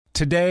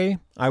Today,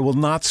 I will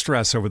not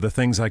stress over the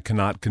things I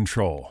cannot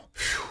control.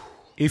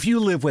 If you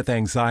live with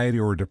anxiety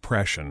or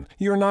depression,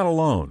 you're not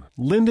alone.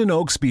 Linden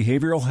Oaks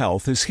Behavioral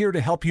Health is here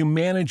to help you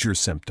manage your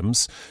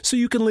symptoms so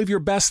you can live your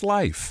best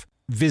life.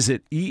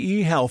 Visit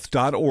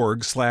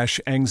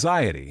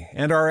eehealth.org/anxiety,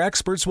 and our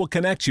experts will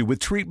connect you with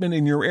treatment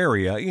in your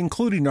area,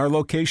 including our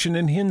location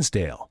in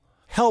Hinsdale.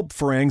 Help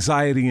for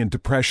anxiety and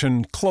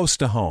depression close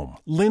to home.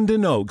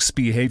 Linden Oaks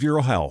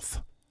Behavioral Health.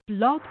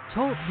 Blog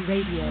Talk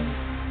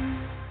Radio.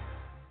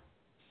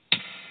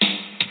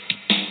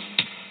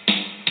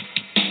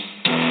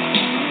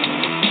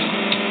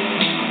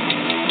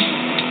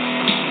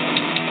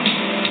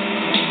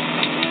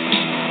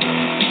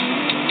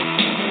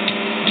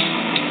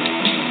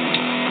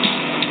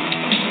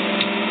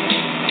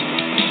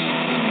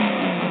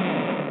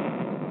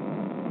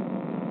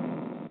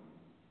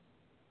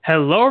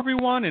 Hello,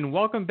 everyone, and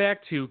welcome back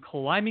to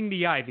Climbing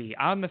the Ivy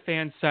on the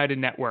Fansided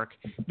Network.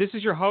 This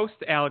is your host,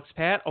 Alex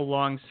Pat,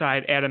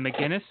 alongside Adam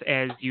McGinnis,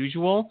 as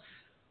usual.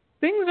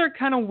 Things are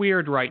kind of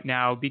weird right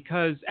now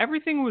because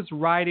everything was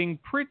riding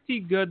pretty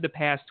good the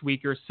past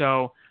week or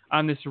so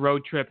on this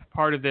road trip,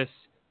 part of this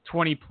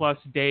 20-plus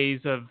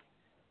days of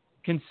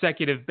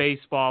consecutive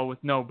baseball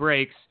with no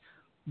breaks.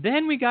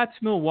 Then we got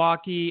to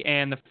Milwaukee,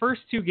 and the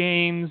first two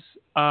games,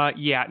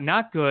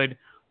 not good.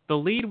 The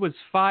lead was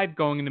 5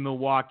 going into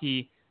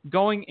Milwaukee.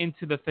 Going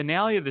into the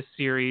finale of the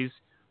series,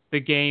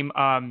 the game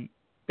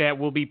that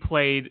will be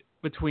played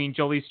between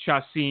Jhoulys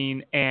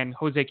Chacin and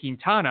Jose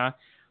Quintana,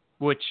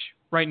 which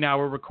right now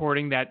we're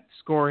recording, that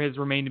score has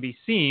remained to be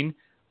seen.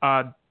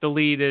 The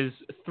lead is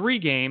 3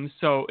 games,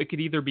 so it could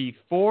either be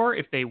 4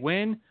 if they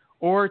win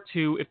or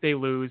 2 if they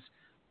lose.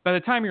 By the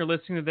time you're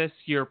listening to this,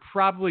 you're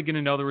probably going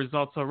to know the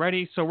results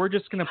already, so we're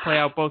just going to play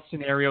out both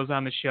scenarios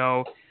on the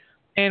show,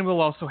 and we'll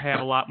also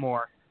have a lot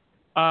more.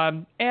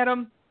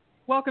 Adam,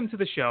 welcome to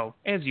the show,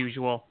 as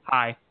usual.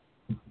 Hi.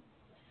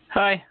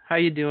 Hi, how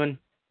you doing?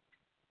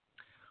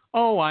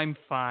 Oh, I'm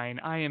fine.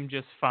 I am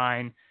just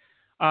fine.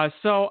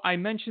 So I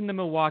mentioned the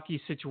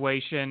Milwaukee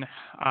situation.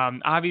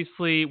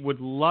 Obviously, would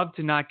love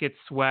to not get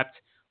swept.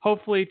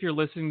 Hopefully, if you're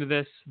listening to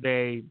this,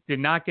 they did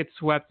not get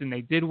swept and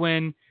they did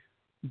win.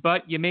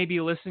 But you may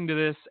be listening to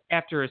this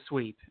after a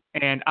sweep.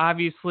 And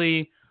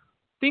obviously,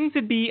 things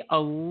would be a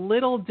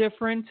little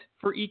different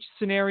for each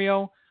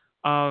scenario.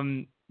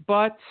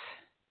 But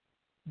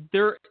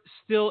they're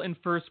still in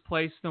first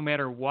place no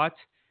matter what.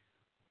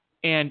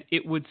 And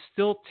it would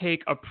still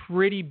take a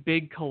pretty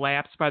big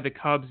collapse by the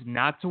Cubs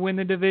not to win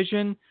the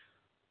division.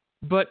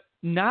 But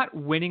not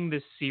winning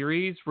the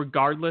series,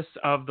 regardless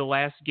of the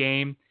last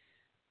game,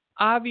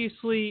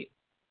 obviously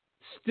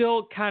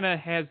still kind of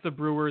has the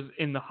Brewers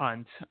in the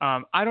hunt.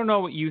 I don't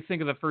know what you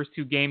think of the first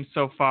 2 games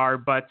so far,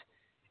 but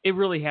it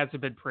really hasn't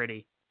been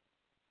pretty.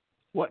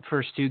 What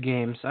first 2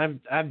 games?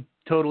 I've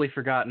totally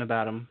forgotten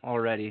about them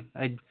already.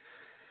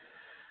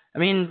 I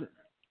mean,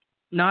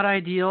 not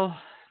ideal.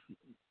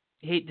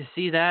 Hate to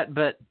see that,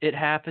 but it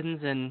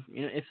happens. And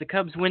you know, if the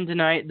Cubs win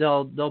tonight,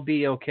 they'll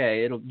be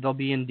okay. They'll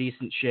be in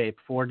decent shape.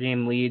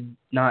 4-game lead,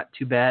 not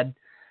too bad.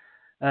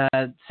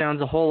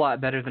 Sounds a whole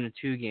lot better than a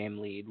 2-game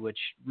lead, which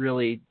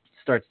really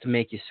starts to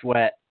make you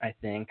sweat, I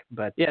think.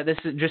 But yeah, this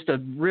is just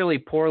a really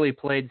poorly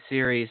played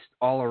series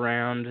all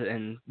around,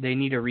 and they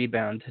need a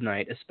rebound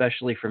tonight,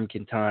 especially from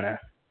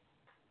Quintana.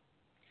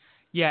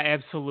 Yeah,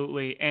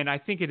 absolutely. And I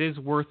think it is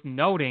worth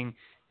noting,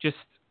 just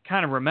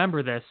kind of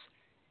remember this,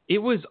 it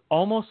was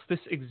almost this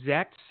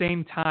exact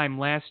same time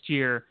last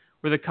year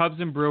where the Cubs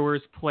and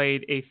Brewers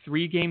played a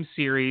 3-game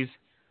series.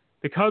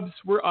 The Cubs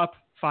were up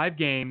 5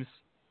 games,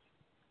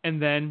 and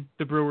then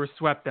the Brewers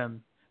swept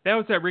them. That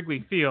was at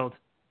Wrigley Field.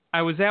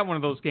 I was at one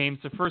of those games,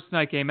 the first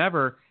night game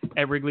ever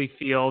at Wrigley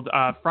Field,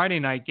 Friday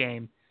night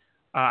game,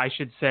 I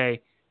should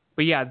say.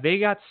 But yeah, they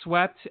got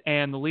swept,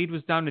 and the lead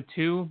was down to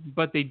 2,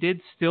 but they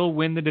did still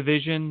win the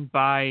division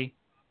by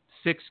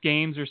 6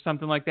 games or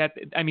something like that.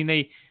 I mean,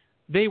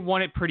 they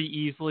won it pretty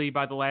easily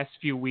by the last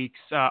few weeks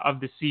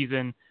of the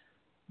season,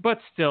 but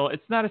still,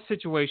 it's not a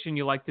situation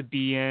you like to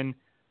be in.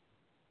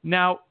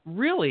 Now,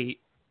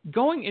 really,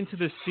 going into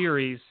the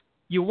series,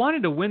 you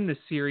wanted to win the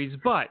series,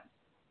 but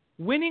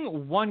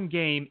winning 1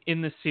 game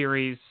in the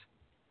series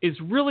is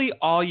really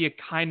all you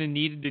kind of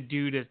needed to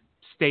do to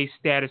stay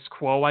status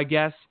quo, I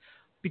guess,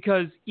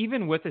 because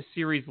even with a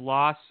series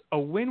loss, a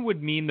win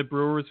would mean the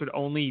Brewers would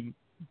only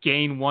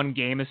gain 1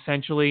 game,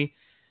 essentially.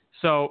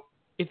 So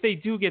if they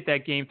do get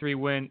that Game 3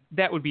 win,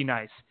 that would be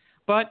nice.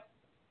 But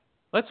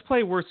let's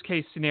play worst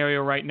case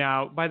scenario right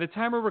now. By the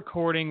time we're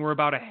recording, we're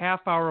about a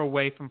half hour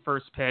away from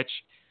first pitch.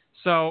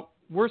 So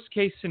worst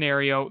case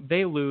scenario,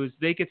 they lose,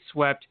 they get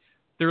swept,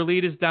 their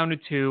lead is down to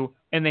 2,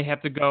 and they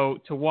have to go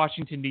to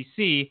Washington,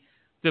 D.C.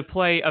 to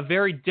play a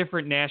very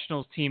different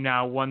Nationals team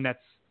now, one that's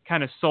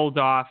kind of sold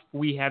off.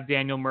 We have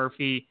Daniel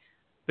Murphy.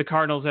 The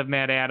Cardinals have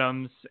Matt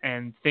Adams,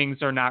 and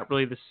things are not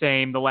really the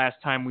same the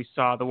last time we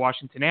saw the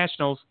Washington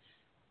Nationals.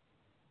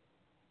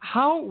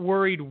 How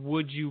worried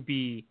would you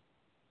be,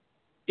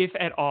 if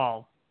at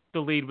all, the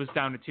lead was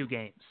down to 2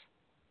 games?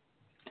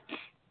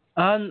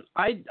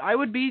 I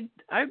would be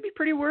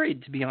pretty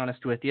worried, to be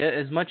honest with you.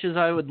 As much as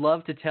I would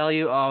love to tell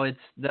you,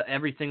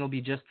 everything will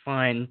be just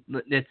fine.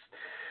 It's,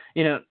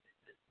 you know,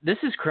 this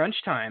is crunch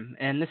time,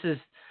 and this is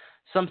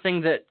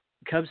something that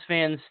Cubs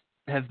fans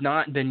have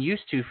not been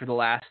used to for the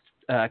last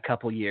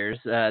couple years.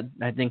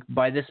 I think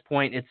by this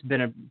point it's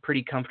been a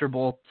pretty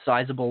comfortable,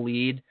 sizable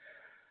lead,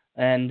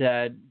 and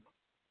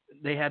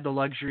they had the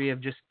luxury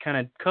of just kind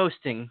of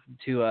coasting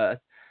to a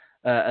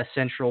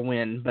central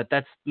win. But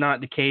that's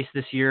not the case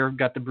this year. We've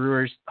got the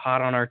Brewers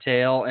hot on our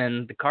tail,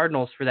 and the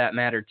Cardinals, for that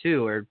matter,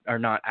 too, are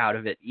not out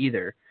of it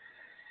either.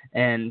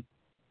 And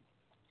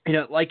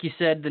like you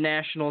said, the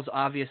Nationals,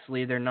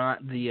 obviously they're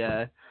not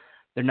the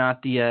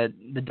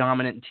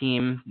dominant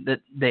team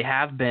that they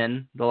have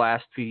been the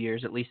last few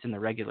years, at least in the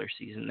regular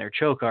season. They're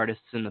choke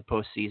artists in the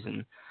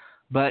postseason,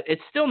 but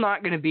it's still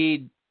not going to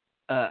be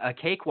a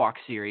cakewalk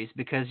series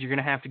because you're going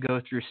to have to go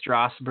through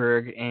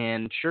Strasburg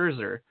and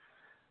Scherzer.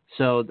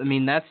 So, I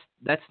mean, that's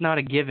not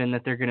a given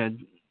that they're going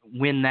to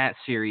win that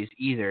series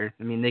either.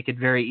 I mean, they could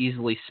very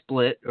easily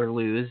split or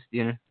lose,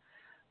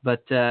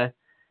 but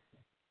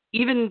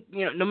even,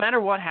 no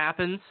matter what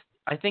happens,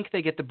 I think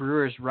they get the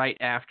Brewers right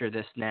after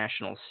this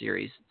National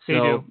Series.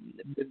 So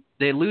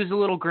they lose a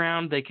little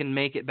ground, they can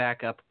make it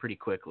back up pretty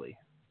quickly.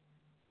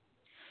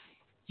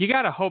 You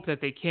got to hope that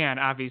they can,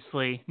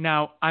 obviously.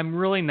 Now, I'm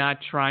really not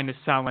trying to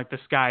sound like the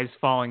sky's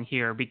falling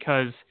here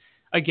because,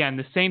 again,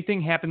 the same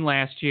thing happened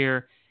last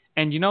year.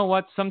 And you know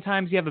what?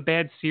 Sometimes you have a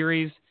bad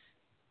series.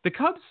 The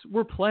Cubs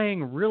were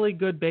playing really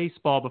good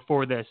baseball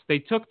before this. They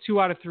took 2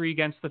 out of 3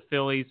 against the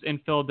Phillies in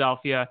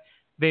Philadelphia.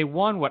 They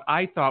won what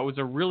I thought was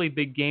a really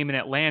big game in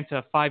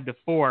Atlanta,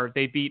 5-4.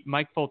 They beat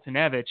Mike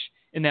Foltynewicz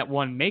in that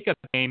one makeup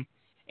game.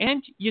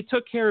 And you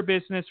took care of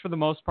business for the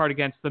most part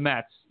against the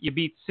Mets. You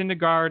beat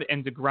Syndergaard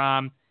and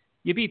DeGrom.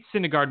 You beat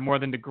Syndergaard more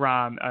than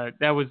DeGrom.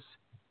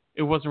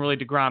 It wasn't really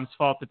DeGrom's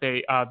fault that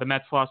the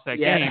Mets lost that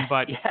game.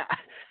 But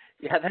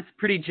yeah, that's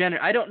pretty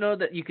generous. I don't know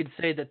that you could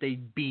say that they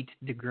beat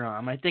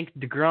DeGrom. I think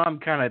DeGrom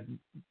kind of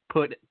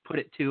put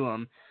it to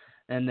them.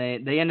 And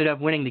they ended up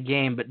winning the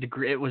game, but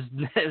it was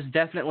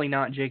definitely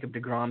not Jacob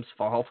deGrom's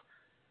fault.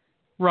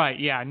 Right,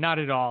 yeah, not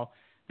at all.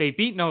 They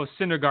beat Noah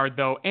Syndergaard,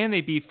 though, and they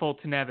beat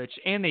Foltynewicz,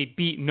 and they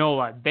beat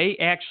Nola. They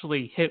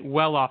actually hit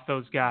well off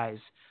those guys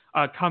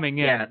coming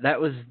in. Yeah, that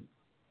was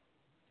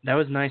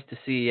nice to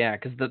see. Yeah,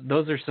 because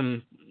those are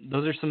some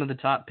of the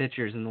top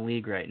pitchers in the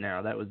league right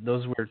now.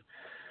 Those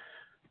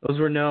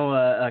were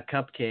no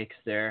cupcakes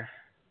there.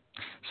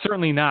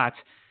 Certainly not.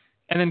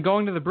 And then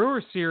going to the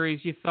Brewers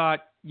series, you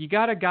thought, you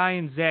got a guy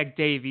in Zach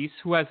Davies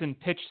who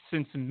hasn't pitched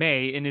since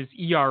May, and his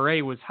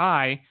ERA was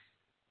high,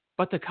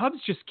 but the Cubs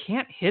just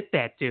can't hit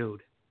that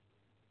dude.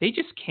 They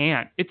just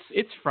can't.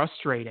 It's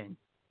frustrating.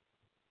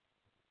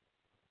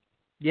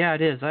 Yeah,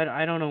 it is.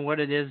 I don't know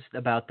what it is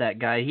about that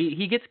guy.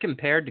 He gets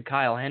compared to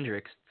Kyle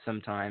Hendricks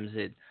sometimes.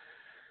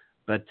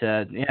 But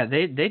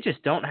they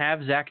just don't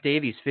have Zach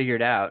Davies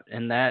figured out,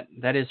 and that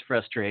is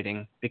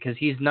frustrating because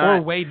he's not.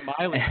 Or Wade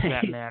Miley, for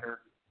that matter.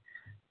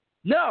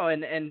 No,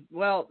 and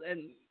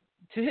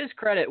to his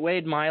credit,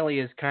 Wade Miley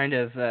has kind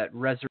of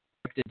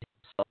resurrected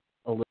himself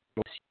a little.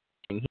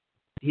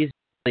 He's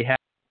really had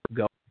to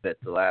go with it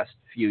the last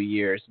few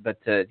years, but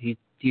he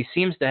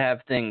seems to have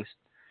things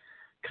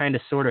kind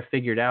of sort of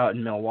figured out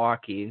in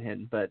Milwaukee.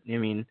 But I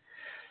mean,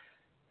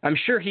 I'm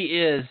sure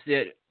he is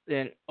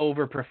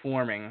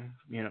overperforming,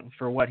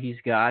 for what he's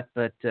got.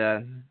 But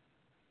those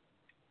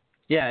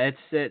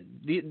are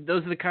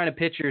the kind of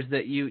pitchers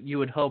that you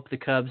would hope the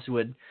Cubs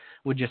would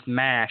just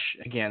mash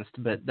against,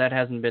 but that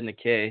hasn't been the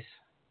case.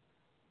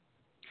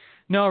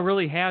 No, it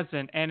really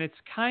hasn't, and it's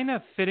kind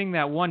of fitting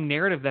that one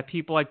narrative that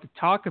people like to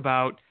talk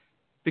about.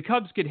 The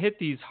Cubs could hit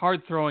these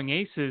hard-throwing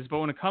aces, but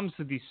when it comes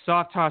to these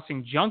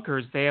soft-tossing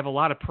junkers, they have a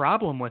lot of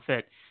problem with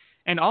it.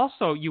 And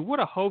also, you would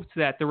have hoped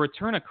that the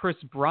return of Chris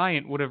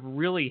Bryant would have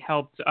really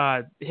helped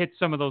hit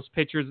some of those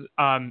pitchers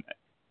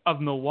of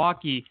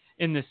Milwaukee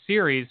in this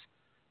series.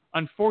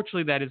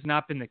 Unfortunately, that has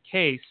not been the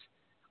case.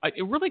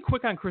 Really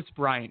quick on Chris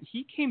Bryant.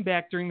 He came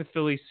back during the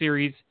Phillies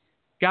series,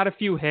 got a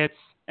few hits,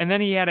 and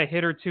then he had a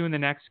hit or two in the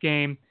next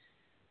game.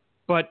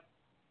 But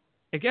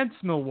against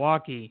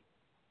Milwaukee,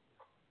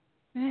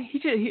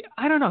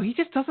 I don't know. He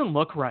just doesn't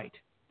look right.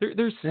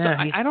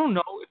 I don't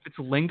know if it's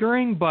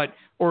lingering,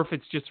 or if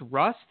it's just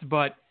rust,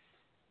 but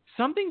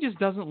something just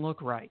doesn't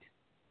look right.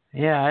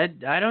 Yeah,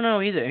 I don't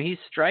know either. He's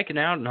striking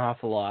out an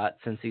awful lot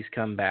since he's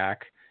come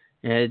back.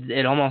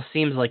 It almost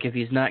seems like if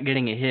he's not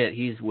getting a hit,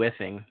 he's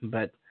whiffing.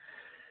 But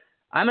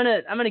I'm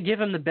gonna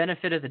give him the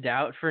benefit of the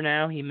doubt for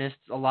now. He missed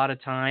a lot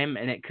of time,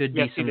 and it could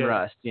be some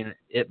rust.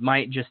 It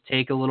might just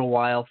take a little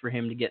while for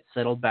him to get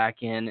settled back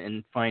in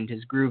and find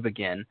his groove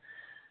again.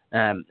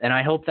 And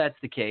I hope that's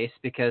the case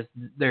because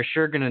they're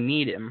sure gonna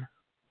need him.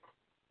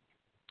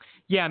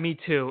 Yeah, me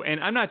too.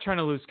 And I'm not trying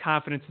to lose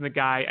confidence in the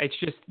guy. It's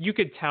just you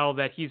could tell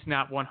that he's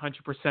not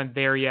 100%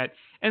 there yet,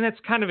 and that's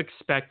kind of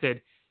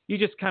expected. You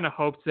just kind of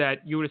hoped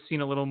that you would have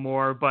seen a little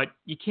more, but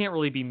you can't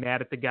really be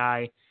mad at the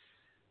guy.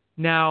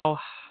 Now,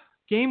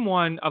 Game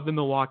 1 of the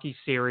Milwaukee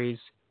series,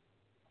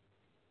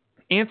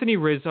 Anthony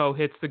Rizzo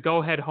hits the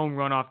go-ahead home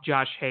run off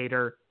Josh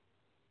Hader,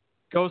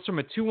 goes from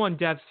a 2-1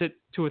 deficit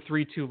to a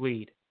 3-2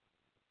 lead.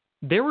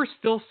 There were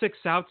still 6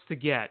 outs to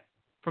get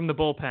from the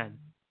bullpen.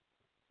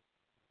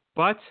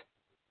 But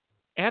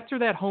after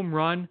that home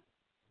run,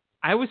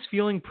 I was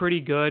feeling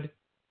pretty good,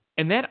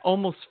 and that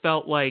almost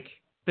felt like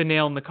the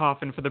nail in the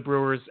coffin for the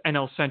Brewers'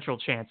 NL Central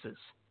chances.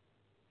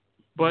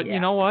 But you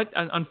know what?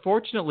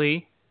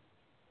 Unfortunately,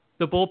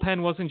 the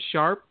bullpen wasn't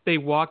sharp. They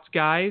walked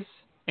guys,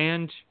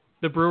 and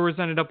the Brewers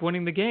ended up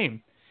winning the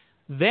game.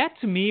 That,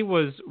 to me,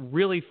 was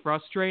really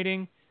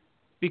frustrating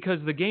because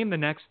the game the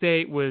next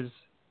day was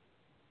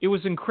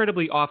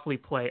incredibly awfully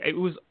played. It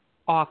was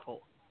awful.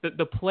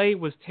 The play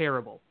was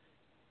terrible.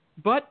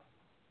 But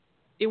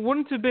it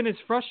wouldn't have been as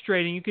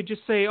frustrating. You could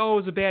just say, oh, it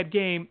was a bad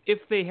game if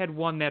they had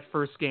won that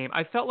first game.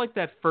 I felt like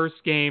that first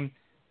game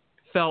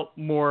felt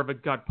more of a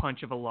gut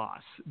punch of a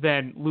loss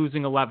than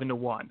losing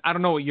 11-1. I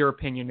don't know what your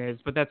opinion is,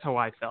 but that's how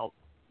I felt.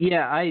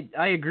 Yeah,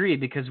 I agree,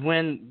 because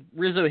when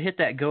Rizzo hit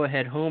that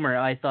go-ahead homer,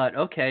 I thought,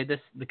 okay,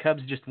 the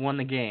Cubs just won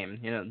the game.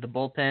 You know, the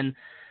bullpen,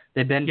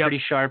 they've been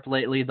pretty sharp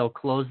lately. They'll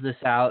close this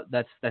out.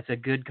 That's a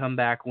good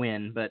comeback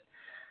win. But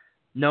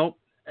nope.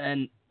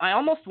 And I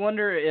almost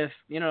wonder if,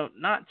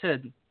 not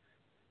to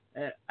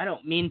I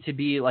don't mean to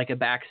be like a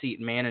backseat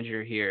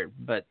manager here,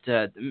 but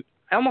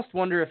I almost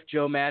wonder if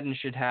Joe Maddon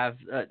should have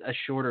a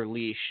shorter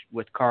leash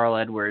with Carl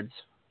Edwards.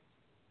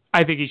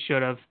 I think he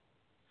should have.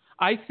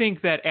 I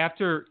think that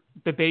after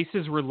the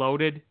bases were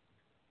loaded,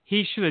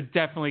 he should have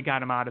definitely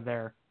got him out of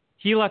there.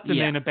 He left him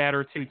in a bat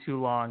or two too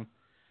long.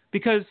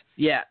 Because,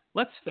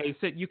 let's face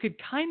it, you could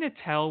kind of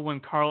tell when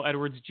Carl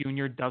Edwards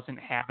Jr. doesn't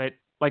have it.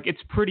 Like,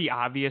 it's pretty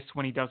obvious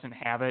when he doesn't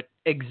have it.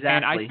 Exactly.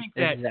 And I think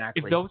that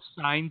if those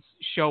signs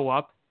show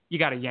up, you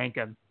got to yank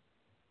him.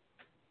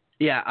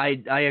 Yeah,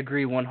 I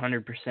agree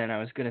 100%. I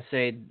was going to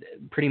say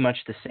pretty much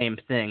the same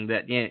thing,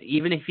 that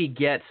even if he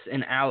gets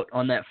an out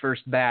on that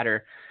first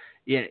batter,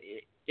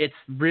 it's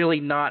really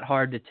not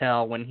hard to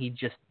tell when he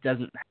just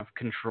doesn't have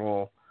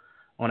control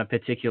on a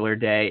particular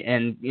day.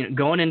 And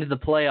going into the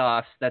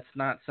playoffs, that's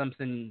not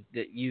something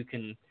that you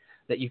can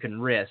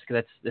risk.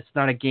 That's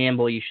not a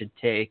gamble you should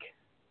take.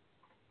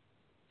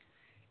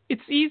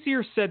 It's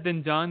easier said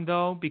than done,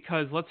 though,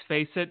 because let's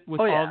face it,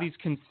 with all these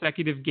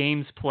consecutive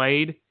games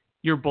played,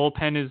 your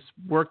bullpen has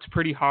worked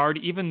pretty hard.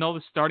 Even though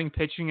the starting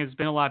pitching has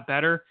been a lot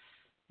better,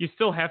 you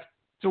still have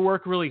to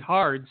work really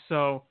hard.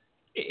 So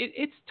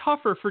it's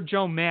tougher for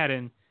Joe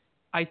Maddon.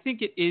 I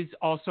think it is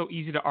also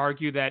easy to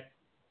argue that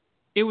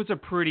it was a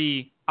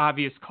pretty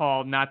obvious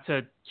call not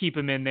to keep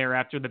him in there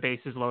after the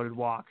bases loaded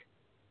walk.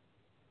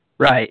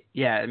 Right.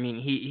 Yeah. I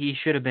mean, he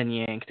should have been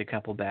yanked a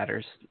couple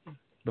batters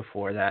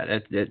before that.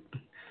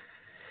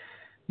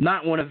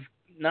 Not one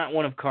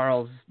of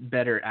Carl's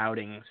better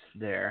outings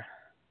there.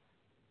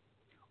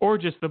 Or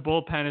just the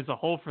bullpen as a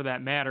whole, for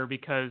that matter,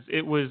 because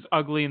it was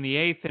ugly in the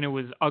 8th and it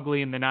was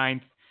ugly in the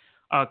 9th.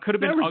 Could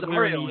have been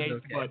uglier in the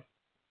 8th, but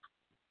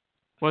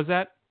was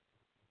that?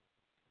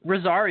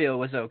 Rosario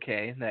was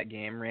okay that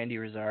game, Randy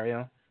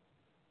Rosario.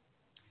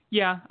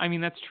 Yeah, I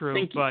mean, that's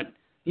true, but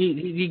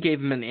he gave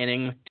him an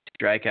inning,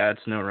 strikeouts,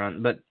 no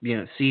run, but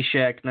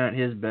Cishek, not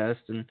his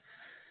best,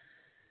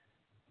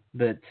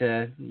 but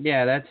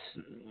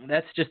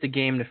that's just a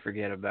game to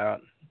forget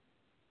about.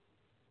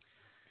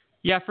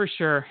 Yeah, for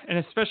sure. And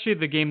especially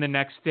the game the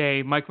next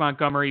day, Mike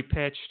Montgomery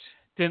pitched,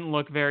 didn't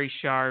look very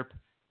sharp.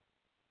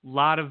 A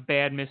lot of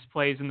bad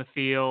misplays in the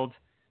field,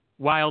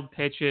 wild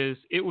pitches.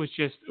 It was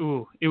just,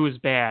 it was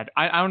bad.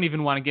 I don't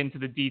even want to get into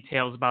the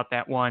details about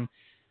that one.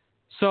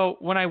 So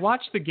when I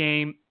watched the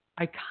game,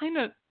 I kind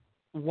of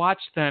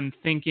watched them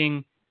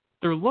thinking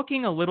they're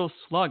looking a little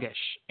sluggish.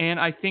 And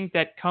I think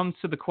that comes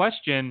to the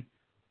question,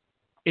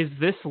 is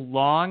this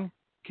long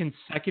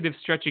consecutive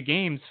stretch of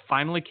games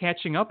finally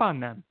catching up on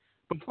them?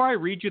 Before I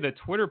read you the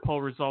Twitter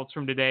poll results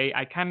from today,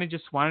 I kind of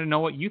just wanted to know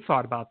what you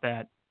thought about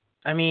that.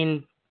 I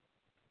mean,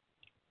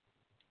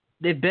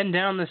 they've been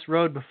down this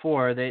road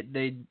before.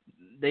 They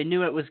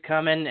knew it was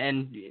coming,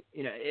 and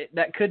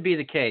that could be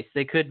the case.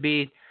 There could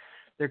be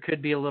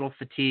a little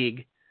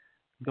fatigue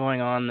going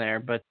on there,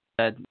 but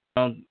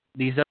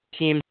these other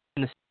teams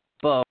in the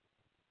boat,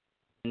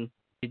 and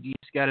you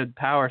just got to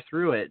power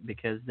through it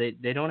because they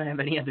don't have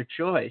any other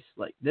choice.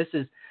 Like,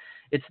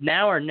 it's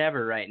now or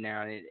never right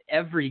now.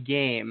 Every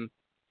game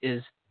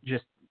is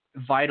just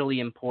vitally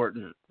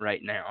important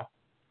right now.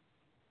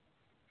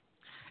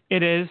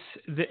 It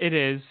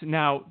is.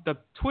 Now, the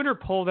Twitter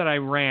poll that I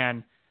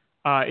ran,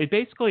 it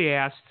basically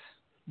asked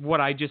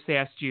what I just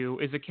asked you.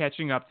 Is it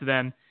catching up to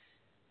them?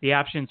 The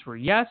options were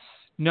yes,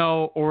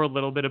 no, or a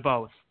little bit of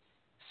both.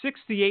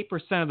 68%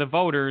 of the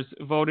voters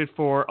voted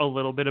for a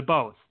little bit of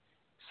both.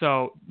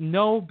 So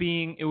no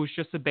being it was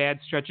just a bad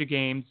stretch of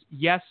games,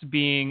 yes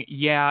being,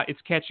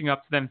 it's catching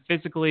up to them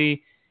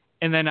physically,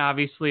 and then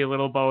obviously a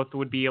little both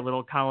would be a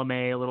little column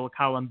A, a little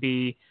column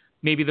B.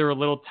 Maybe they're a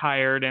little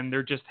tired and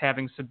they're just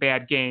having some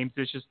bad games.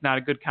 It's just not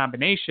a good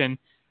combination.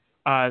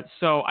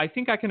 So I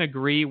think I can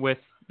agree with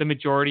the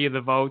majority of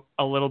the vote,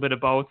 a little bit of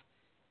both,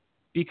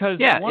 because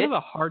one of the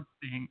hard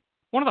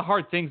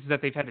things is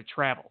that they've had to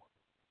travel.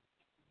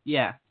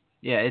 Yeah,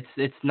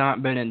 it's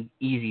not been an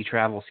easy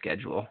travel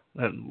schedule.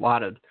 A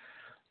lot of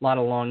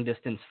long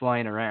distance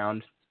flying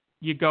around.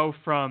 You go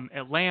from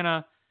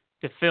Atlanta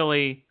to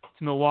Philly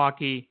to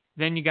Milwaukee,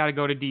 then you got to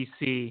go to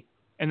D.C.,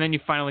 and then you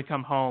finally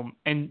come home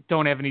and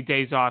don't have any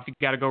days off. You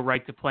got to go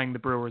right to playing the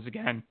Brewers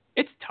again.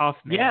 It's tough,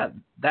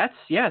 man.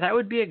 That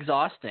would be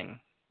exhausting.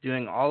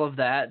 Doing all of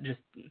that just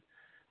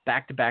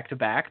back to back to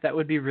back, that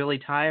would be really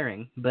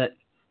tiring. But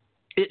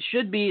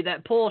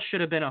that poll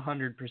should have been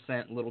 100%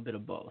 a little bit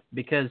of both,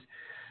 because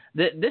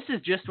this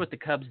is just what the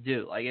Cubs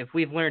do. Like, if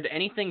we've learned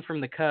anything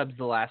from the Cubs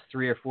the last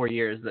 3 or 4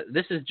 years, that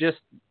this is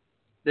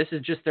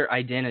just their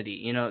identity.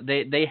 You know,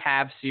 they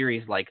have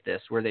series like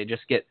this where they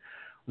just get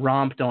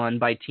romped on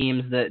by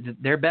teams that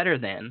they're better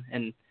than,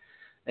 and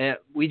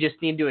we just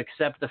need to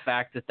accept the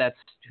fact that that's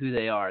who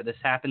they are. This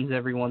happens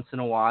every once in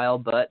a while,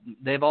 but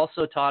they've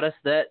also taught us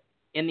that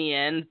in the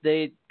end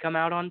they come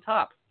out on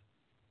top.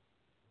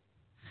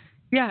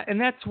 Yeah,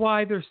 and that's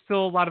why there's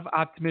still a lot of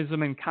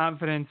optimism and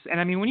confidence. And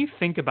I mean, when you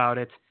think about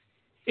it,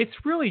 it's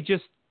really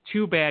just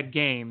 2 bad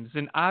games.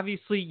 And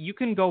obviously, you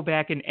can go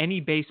back in any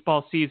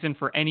baseball season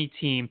for any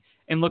team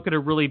and look at a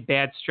really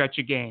bad stretch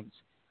of games.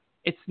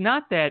 It's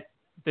not that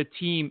the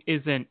team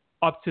isn't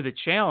up to the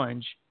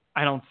challenge,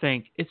 I don't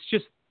think. It's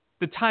just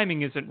the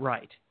timing isn't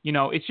right. You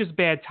know, it's just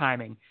bad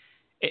timing.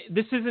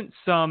 This isn't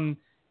some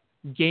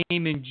game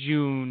in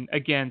June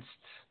against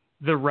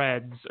the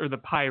Reds or the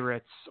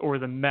Pirates or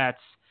the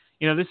Mets.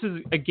 You know, this is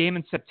a game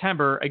in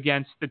September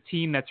against the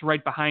team that's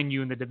right behind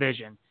you in the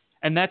division.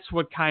 And that's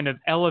what kind of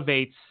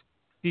elevates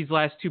these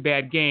last 2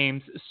 bad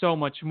games so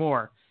much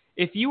more.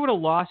 If you would have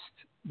lost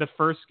the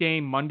first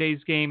game,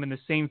 Monday's game, in the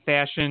same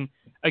fashion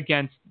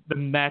against the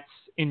Mets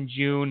in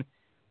June,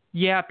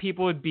 yeah,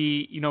 people would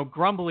be, you know,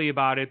 grumbly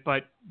about it,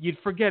 but you'd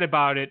forget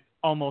about it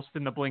almost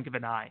in the blink of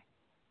an eye.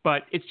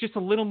 But it's just a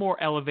little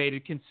more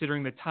elevated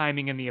considering the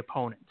timing and the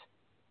opponent.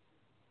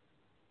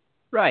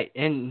 Right,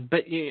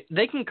 but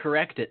they can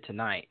correct it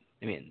tonight.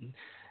 I mean,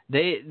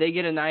 they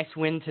get a nice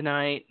win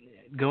tonight,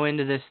 go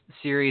into this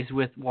series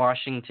with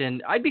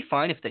Washington. I'd be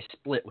fine if they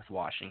split with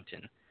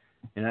Washington.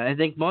 And I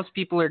think some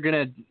people are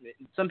gonna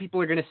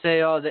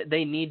say, oh, that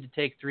they need to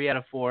take 3 out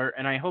of 4,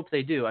 and I hope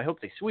they do. I hope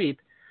they sweep.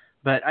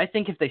 But I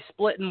think if they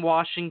split in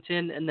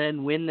Washington and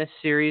then win this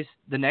series,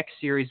 the next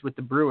series with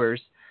the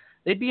Brewers,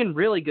 they'd be in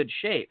really good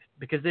shape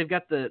because they've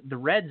got the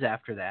Reds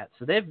after that.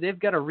 So they've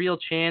got a real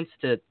chance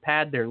to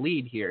pad their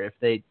lead here if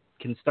they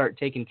can start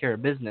taking care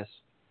of business.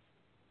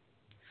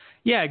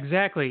 Yeah,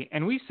 exactly.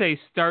 And we say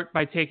start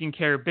by taking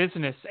care of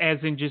business as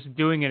in just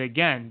doing it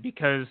again,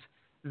 because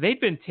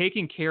they've been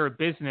taking care of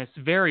business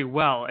very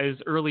well, as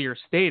earlier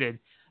stated.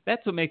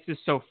 That's what makes this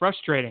so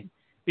frustrating.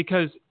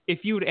 Because if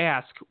you would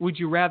ask, would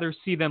you rather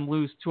see them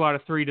lose 2 out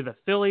of 3 to the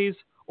Phillies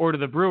or to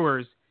the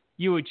Brewers,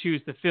 you would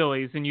choose the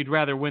Phillies and you'd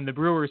rather win the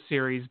Brewers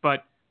series.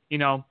 But, you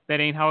know, that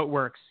ain't how it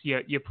works.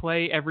 You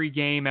play every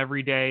game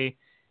every day,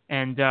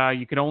 and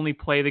you can only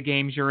play the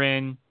games you're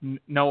in.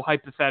 No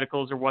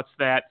hypotheticals or what's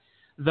that.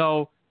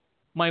 Though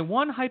my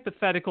one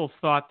hypothetical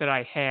thought that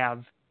I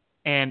have,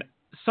 and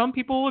some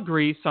people will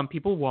agree, some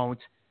people won't,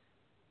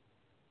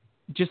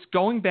 just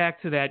going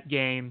back to that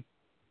game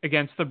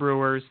against the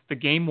Brewers, the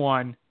game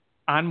 1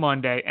 on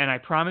Monday, and I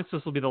promise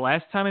this will be the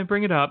last time I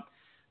bring it up,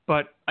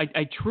 but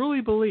I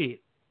truly believe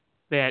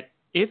that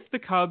if the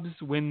Cubs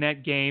win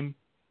that game,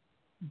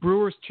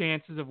 Brewers'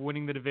 chances of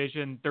winning the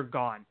division, they're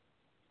gone.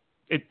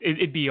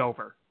 It'd be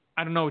over.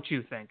 I don't know what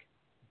you think.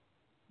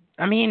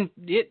 I mean,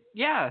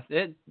 that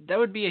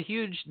would be a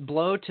huge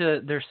blow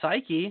to their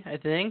psyche, I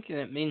think.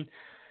 I mean,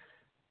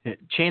 a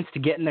chance to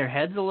get in their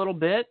heads a little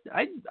bit.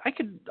 I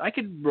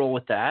could roll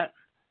with that.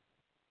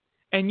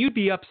 And you'd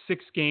be up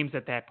 6 games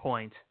at that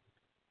point.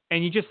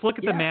 And you just look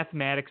at the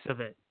mathematics of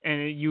it,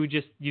 and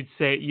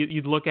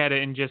you'd look at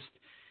it and just,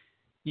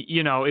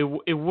 you know,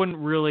 it wouldn't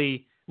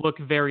really look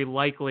very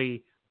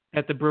likely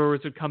that the Brewers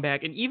would come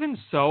back. And even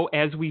so,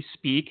 as we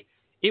speak,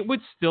 it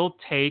would still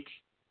take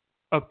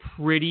a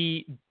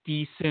pretty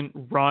decent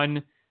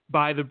run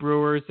by the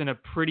Brewers and a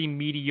pretty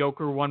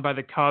mediocre one by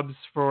the Cubs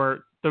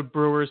for the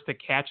Brewers to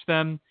catch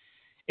them.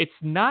 It's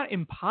not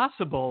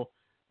impossible,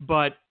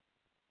 but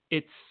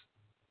it's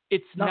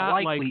not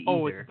like, likely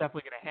oh, either. it's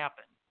definitely going to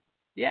happen.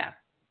 Yeah.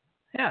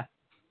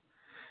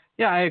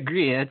 I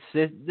agree.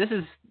 This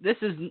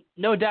is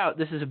no doubt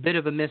this is a bit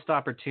of a missed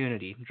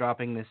opportunity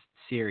dropping this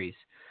series,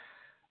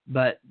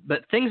 but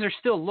things are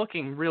still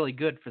looking really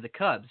good for the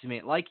Cubs. I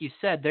mean, like you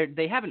said,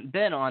 they haven't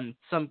been on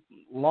some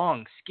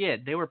long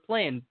skid. They were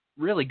playing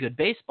really good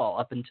baseball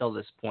up until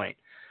this point,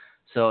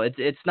 so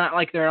it's not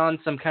like they're on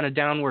some kind of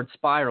downward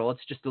spiral.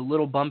 It's just a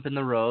little bump in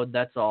the road.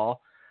 That's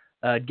all.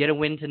 Get a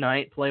win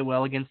tonight, play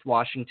well against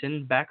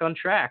Washington, back on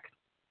track.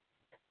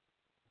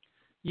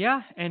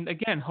 Yeah, and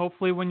again,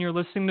 hopefully when you're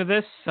listening to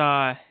this,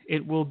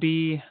 it will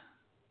be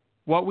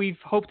what we've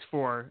hoped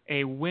for,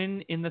 a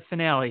win in the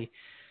finale.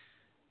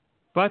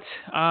 But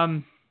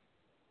I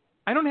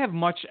don't have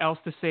much else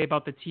to say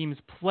about the team's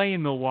play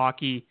in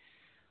Milwaukee,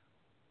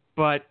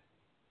 but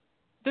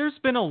there's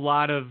been a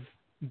lot of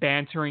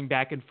bantering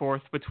back and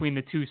forth between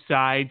the two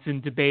sides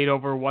and debate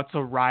over what's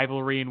a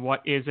rivalry and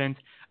what isn't.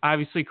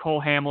 Obviously,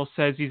 Cole Hamels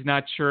says he's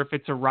not sure if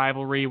it's a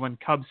rivalry when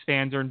Cubs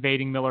fans are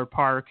invading Miller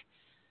Park.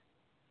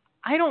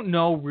 I don't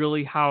know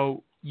really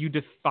how you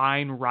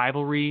define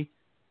rivalry.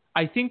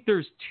 I think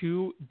there's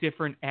two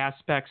different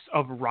aspects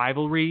of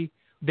rivalry.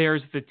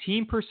 There's the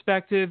team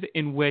perspective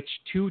in which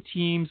two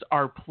teams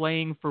are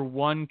playing for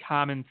one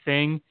common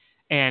thing,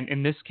 and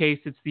in this case,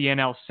 it's the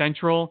NL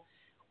Central.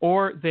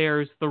 Or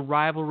there's the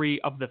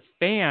rivalry of the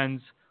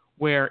fans,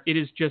 where it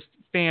is just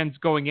fans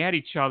going at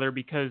each other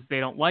because they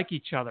don't like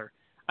each other.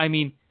 I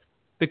mean,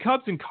 the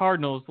Cubs and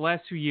Cardinals the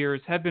last 2 years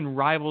have been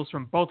rivals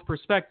from both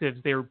perspectives.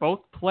 They were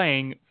both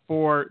playing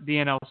for the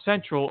NL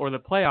Central or the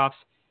playoffs,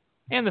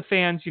 and the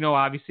fans,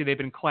 obviously they've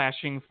been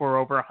clashing for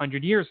over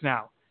 100 years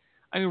now.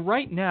 I mean,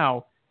 right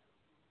now,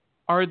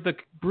 are the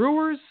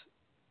Brewers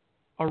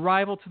a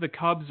rival to the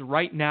Cubs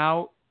right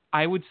now?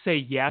 I would say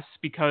yes,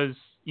 because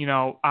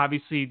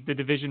obviously the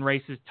division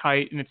race is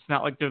tight, and it's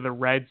not like they're the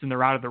Reds and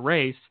they're out of the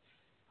race.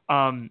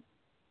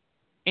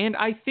 And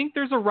I think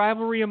there's a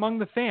rivalry among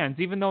the fans,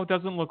 even though it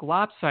doesn't look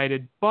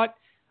lopsided. But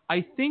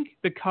I think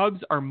the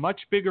Cubs are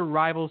much bigger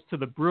rivals to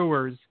the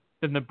Brewers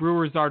than the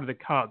Brewers are to the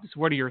Cubs.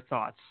 What are your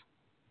thoughts?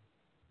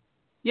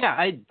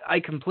 Yeah, I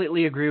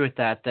completely agree with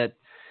that.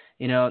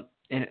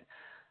 And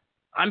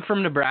I'm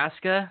from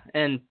Nebraska,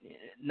 and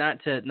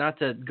not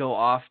to go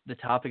off the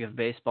topic of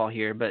baseball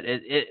here, but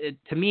it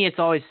to me it's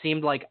always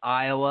seemed like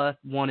Iowa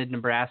wanted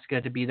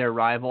Nebraska to be their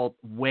rival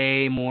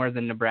way more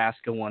than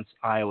Nebraska wants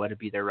Iowa to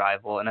be their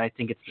rival, and I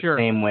think it's the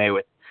same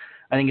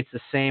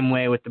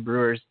way with the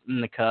Brewers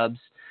and the Cubs.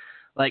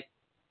 Like,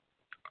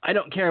 I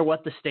don't care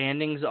what the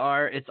standings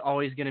are, it's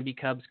always going to be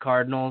Cubs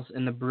Cardinals,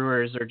 and the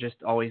Brewers are just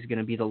always going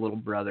to be the little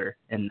brother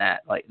in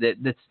that. Like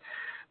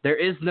there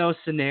is no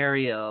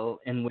scenario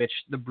in which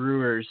the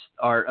Brewers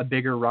are a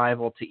bigger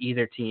rival to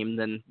either team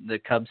than the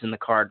Cubs and the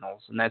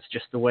Cardinals. And that's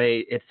just the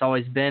way it's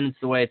always been. It's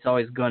the way it's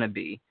always going to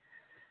be.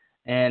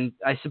 And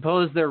I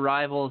suppose they're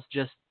rivals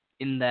just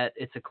in that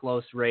it's a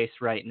close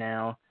race right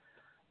now.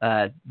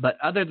 But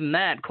other than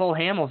that, Cole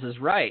Hamels is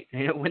right.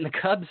 When the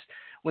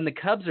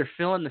Cubs are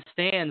filling the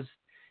stands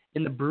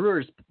in the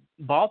Brewers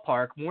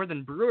ballpark more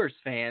than Brewers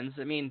fans,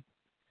 I mean,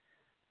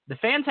 the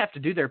fans have to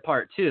do their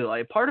part too.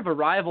 Like, part of a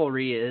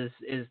rivalry is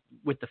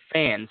with the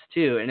fans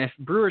too. And if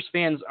Brewers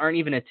fans aren't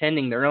even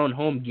attending their own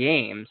home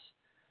games,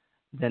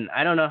 then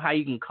I don't know how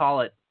you can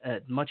call it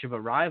much of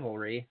a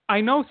rivalry. I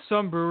know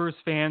some Brewers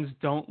fans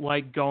don't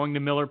like going to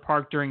Miller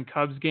Park during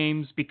Cubs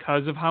games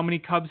because of how many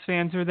Cubs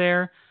fans are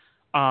there.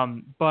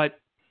 But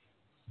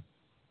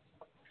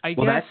I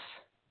guess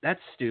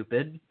that's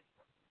stupid.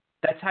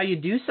 That's how you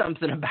do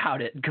something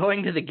about it.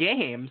 Going to the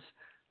games.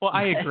 Well,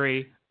 I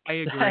agree.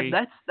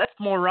 That's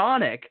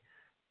moronic.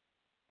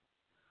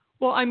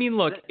 Well, I mean,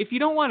 look, if you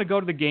don't want to go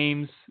to the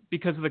games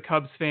because of the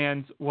Cubs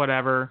fans,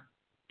 whatever,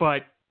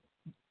 but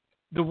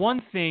the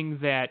one thing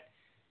that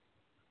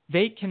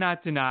they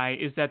cannot deny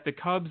is that the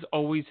Cubs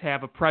always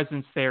have a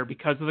presence there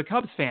because of the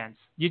Cubs fans.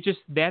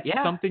 That's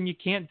something you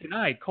can't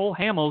deny. Cole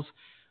Hamels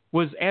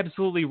was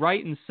absolutely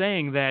right in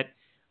saying that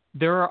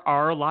there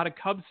are a lot of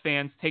Cubs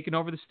fans taking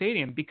over the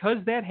stadium, because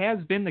that has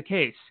been the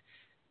case.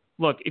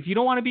 Look, if you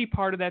don't want to be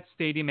part of that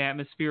stadium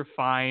atmosphere,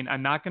 fine.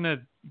 I'm not going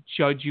to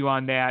judge you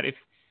on that. If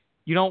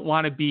you don't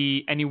want to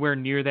be anywhere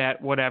near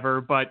that,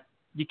 whatever, but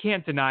you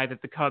can't deny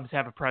that the Cubs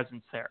have a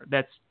presence there.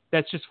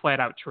 That's just flat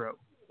out true.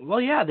 Well,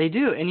 yeah, they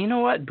do. And you know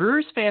what?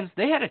 Brewers fans,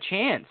 they had a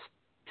chance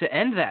to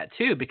end that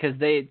too, because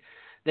they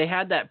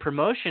had that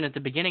promotion at the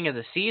beginning of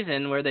the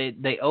season where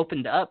they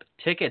opened up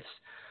tickets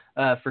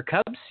for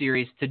Cubs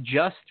series to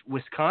just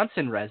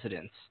Wisconsin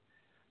residents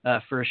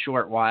for a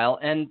short while.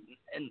 And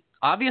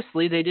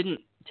obviously they didn't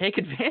take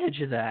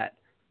advantage of that.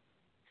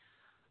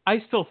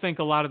 I still think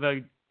a lot of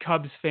the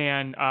Cubs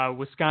fan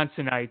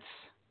Wisconsinites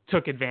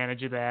took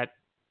advantage of that,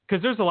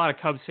 because there's a lot of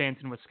Cubs fans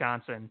in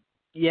Wisconsin.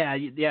 Yeah,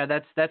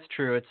 that's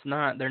true.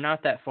 They're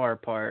not that far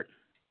apart.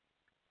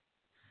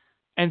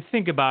 And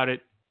think about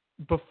it.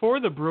 Before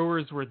the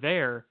Brewers were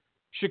there,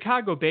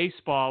 Chicago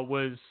baseball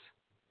was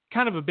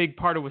kind of a big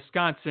part of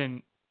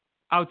Wisconsin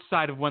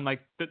outside of when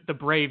the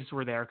Braves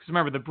were there. Because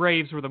remember, the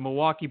Braves were the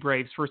Milwaukee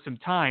Braves for some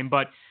time,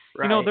 but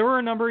right. There were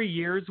a number of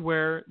years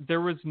where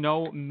there was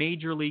no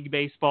Major League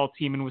Baseball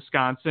team in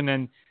Wisconsin,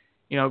 and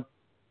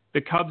the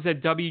Cubs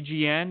had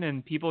WGN,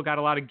 and people got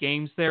a lot of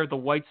games there. The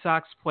White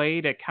Sox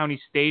played at County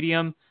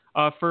Stadium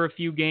for a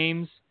few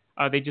games.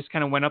 They just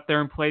kind of went up there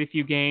and played a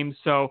few games.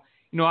 So,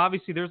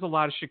 obviously there's a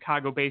lot of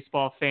Chicago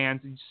baseball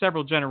fans and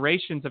several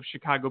generations of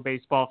Chicago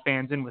baseball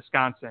fans in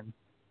Wisconsin.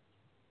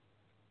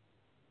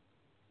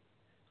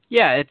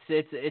 Yeah,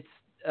 it's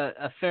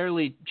a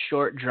fairly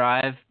short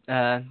drive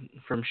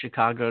from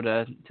Chicago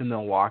to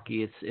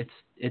Milwaukee.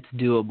 It's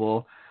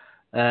doable,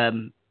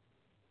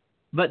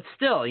 but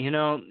still,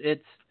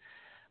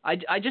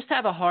 I just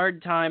have a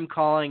hard time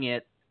calling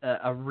it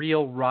a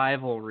real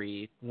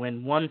rivalry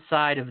when one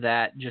side of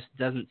that just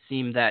doesn't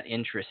seem that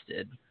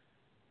interested.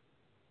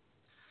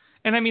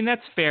 And I mean,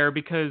 that's fair,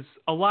 because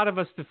a lot of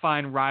us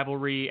define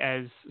rivalry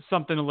as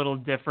something a little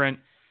different.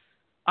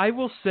 I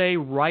will say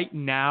right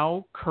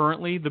now,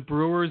 currently, the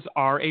Brewers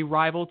are a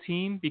rival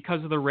team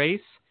because of the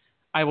race.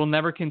 I will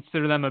never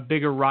consider them a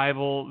bigger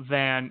rival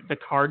than the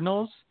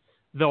Cardinals,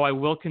 though I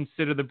will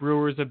consider the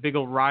Brewers a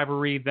bigger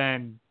rivalry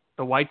than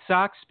the White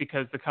Sox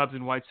because the Cubs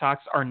and White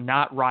Sox are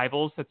not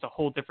rivals. That's a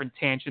whole different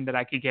tangent that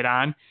I could get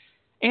on.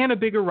 And a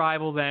bigger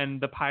rival than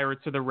the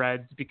Pirates or the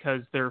Reds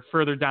because they're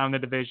further down the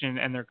division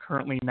and they're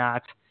currently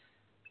not,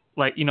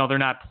 they're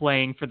not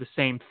playing for the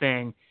same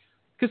thing.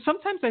 Because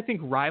sometimes I think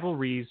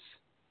rivalries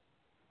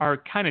are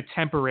kind of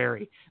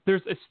temporary.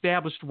 There's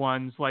established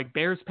ones like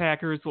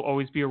Bears-Packers will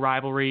always be a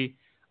rivalry.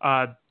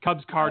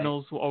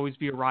 Cubs-Cardinals will always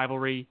be a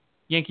rivalry.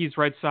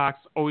 Yankees-Red Sox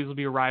always will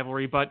be a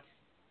rivalry. But,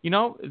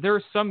 there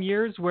are some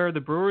years where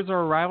the Brewers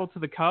are a rival to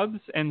the Cubs,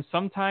 and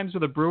sometimes where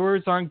the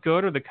Brewers aren't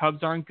good or the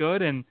Cubs aren't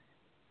good, and,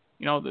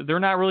 they're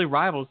not really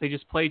rivals. They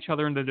just play each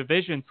other in the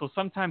division. So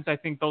sometimes I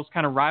think those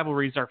kind of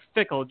rivalries are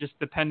fickle just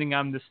depending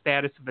on the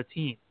status of the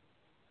team.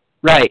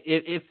 Right.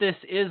 If this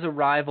is a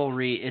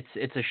rivalry,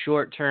 it's a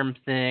short-term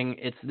thing.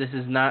 This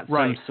is not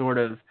some sort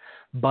of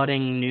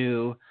budding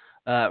new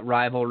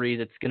rivalry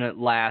that's going to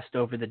last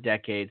over the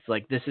decades.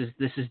 Like this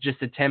is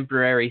just a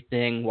temporary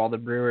thing while the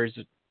Brewers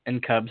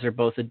and Cubs are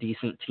both a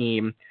decent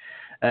team.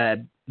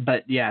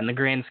 But yeah, in the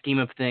grand scheme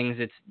of things,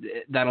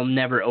 that'll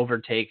never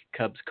overtake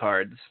Cubs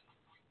Cards.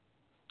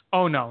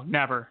 Oh no,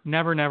 never.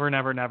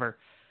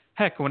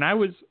 Heck, when I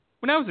was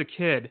a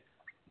kid,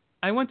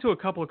 I went to a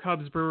couple of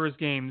Cubs Brewers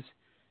games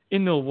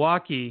in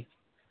Milwaukee,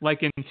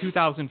 like in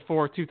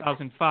 2004,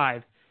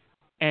 2005,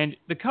 and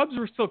the Cubs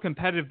were still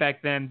competitive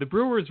back then. The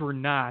Brewers were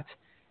not,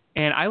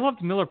 and I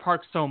loved Miller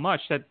Park so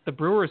much that the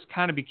Brewers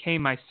kind of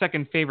became my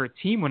second favorite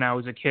team when I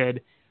was a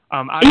kid.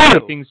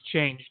 Obviously, things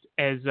changed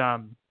as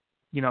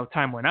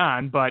time went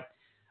on, but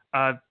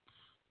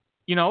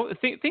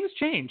things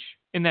change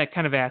in that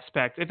kind of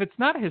aspect. If it's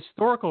not a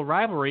historical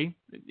rivalry,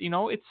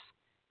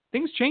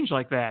 things change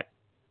like that.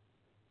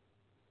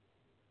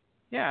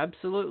 Yeah,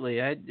 absolutely.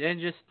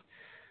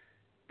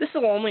 This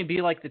will only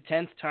be like the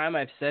 10th time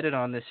I've said it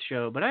on this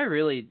show, but I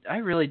really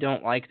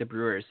don't like the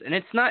Brewers, and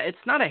it's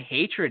not a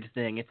hatred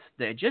thing.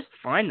 They just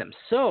find them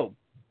so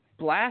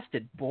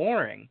blasted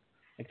boring.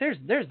 Like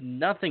there's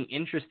nothing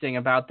interesting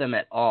about them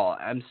at all.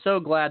 I'm so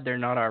glad they're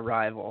not our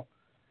rival,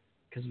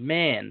 because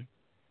man,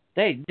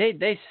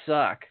 they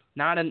suck.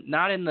 Not in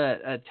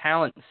the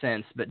talent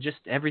sense, but just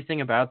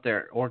everything about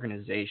their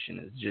organization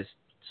is just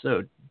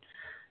so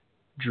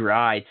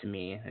dry to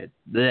me.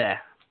 Bleh.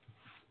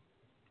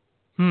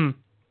 I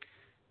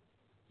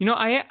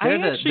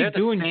actually they're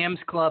the Sam's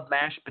Club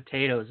mashed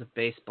potatoes of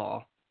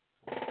baseball.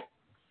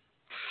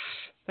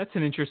 That's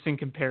an interesting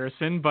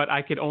comparison, but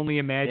I could only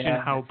imagine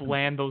how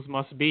bland those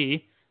must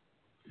be.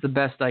 It's the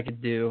best I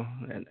could do,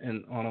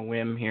 and on a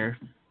whim here.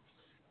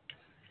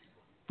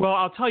 Well,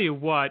 I'll tell you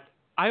what.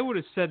 I would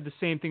have said the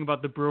same thing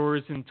about the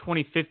Brewers in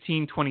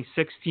 2015,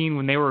 2016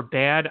 when they were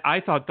bad. I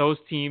thought those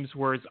teams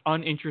were as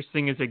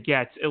uninteresting as it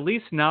gets. At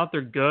least now that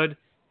they're good,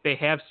 they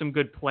have some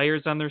good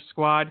players on their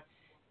squad.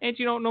 And,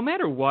 no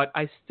matter what,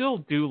 I still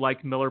do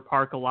like Miller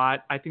Park a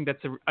lot. I think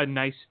that's a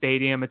nice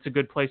stadium. It's a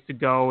good place to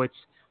go. It's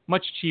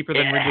much cheaper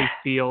than Wrigley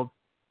Field.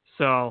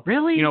 So,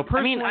 really?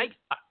 personally,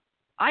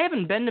 I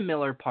haven't been to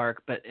Miller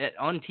Park, but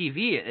on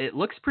TV, it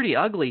looks pretty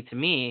ugly to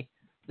me,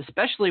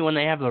 especially when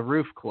they have the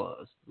roof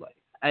closed. Like,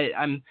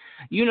 I'm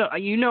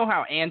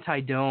how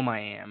anti-dome I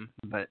am,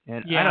 but I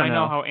don't know. I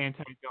know how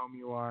anti-dome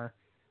you are.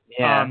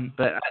 Yeah,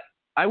 but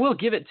I will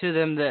give it to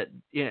them that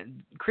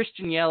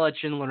Christian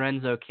Yelich and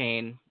Lorenzo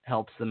Cain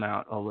helps them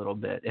out a little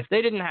bit. If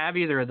they didn't have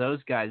either of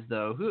those guys,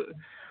 though,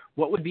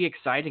 what would be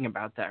exciting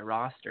about that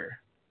roster?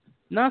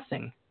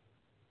 Nothing.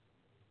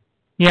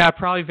 Yeah,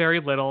 probably very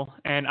little.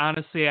 And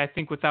honestly, I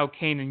think without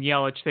Cain and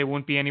Yelich, they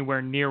wouldn't be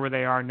anywhere near where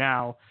they are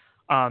now.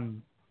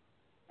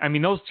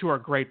 Those two are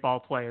great ball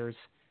players.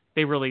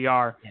 They really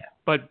are. Yeah.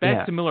 But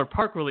back to Miller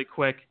Park really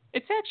quick.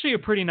 It's actually a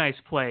pretty nice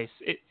place.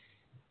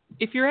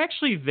 If you're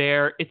actually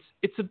there,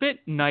 it's a bit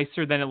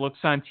nicer than it looks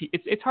on TV.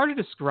 It's hard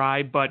to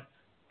describe, but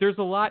there's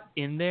a lot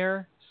in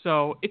there.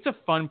 So it's a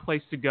fun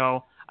place to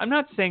go. I'm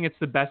not saying it's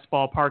the best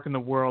ballpark in the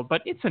world,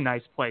 but it's a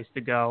nice place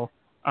to go.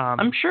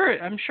 I'm sure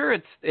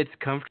it's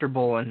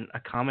comfortable and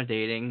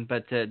accommodating,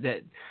 but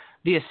the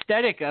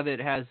aesthetic of it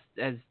has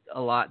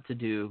a lot to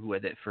do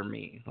with it for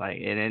me.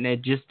 And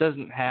it just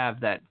doesn't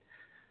have that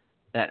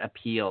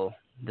appeal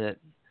that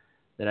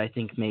I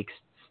think makes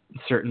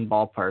certain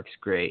ballparks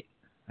great.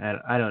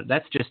 I don't.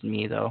 That's just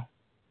me though.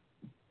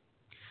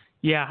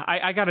 Yeah,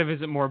 I got to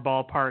visit more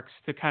ballparks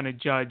to kind of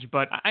judge,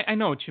 but I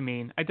know what you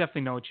mean. I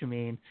definitely know what you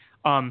mean.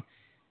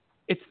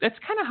 That's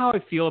kind of how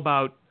I feel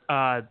about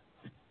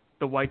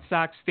the White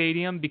Sox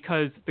stadium,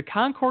 because the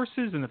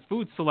concourses and the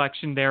food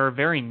selection there are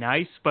very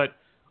nice, but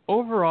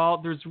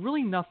overall, there's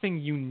really nothing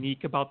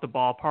unique about the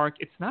ballpark.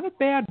 It's not a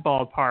bad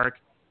ballpark,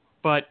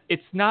 but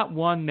it's not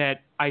one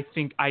that I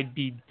think I'd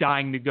be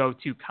dying to go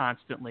to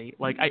constantly.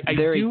 Like, I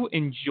do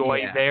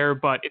enjoy there,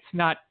 but it's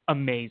not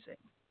amazing.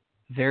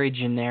 Very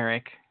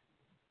generic.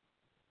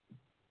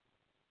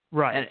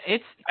 Right. And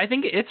I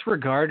think it's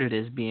regarded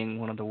as being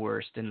one of the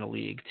worst in the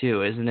league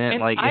too, isn't it? And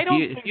Like I if don't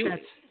you, think if you,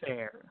 that's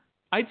fair.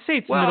 I'd say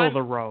it's Well, middle of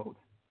the road.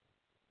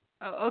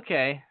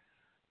 okay,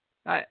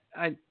 I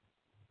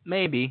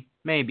maybe.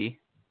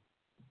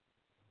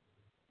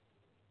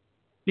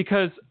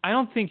 Because I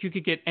don't think you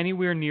could get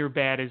anywhere near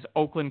bad as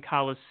Oakland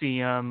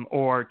Coliseum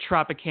or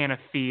Tropicana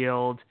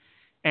Field.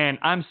 And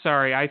I'm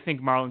sorry, I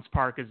think Marlins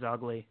Park is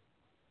ugly.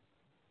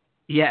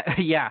 Yeah,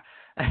 yeah.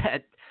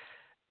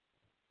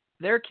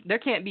 There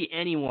can't be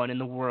anyone in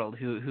the world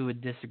who would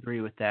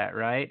disagree with that,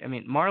 right? I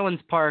mean, Marlins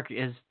Park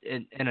is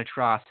an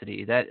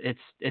atrocity. That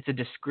it's a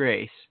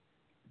disgrace.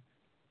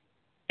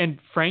 And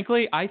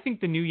frankly, I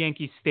think the new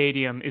Yankee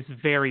Stadium is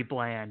very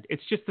bland.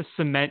 It's just a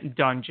cement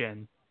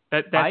dungeon.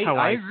 That's how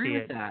I agree see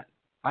with it. that.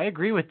 I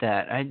agree with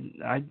that.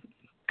 I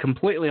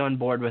completely on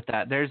board with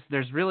that.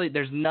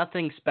 There's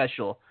nothing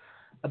special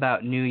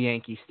about new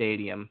Yankee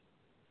Stadium.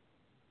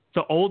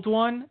 The old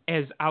one,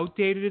 as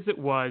outdated as it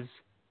was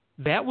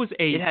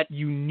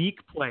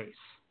unique place.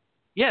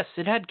 Yes,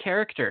 it had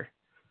character.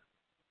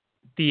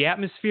 The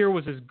atmosphere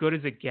was as good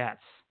as it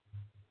gets.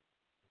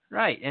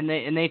 Right, and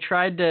they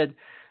tried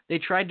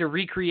to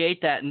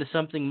recreate that into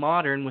something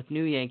modern with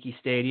new Yankee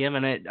Stadium,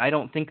 and I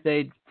don't think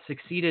they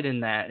succeeded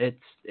in that.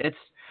 It's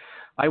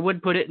I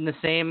would put it in the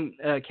same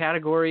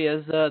category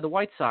as the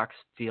White Sox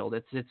field.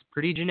 It's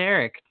pretty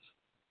generic.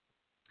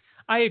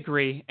 I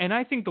agree, and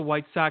I think the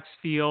White Sox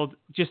field,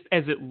 just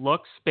as it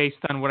looks, based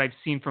on what I've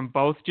seen from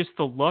both, just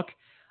the look,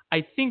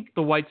 I think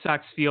the White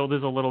Sox field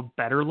is a little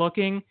better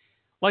looking.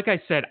 Like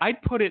I said,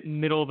 I'd put it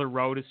middle of the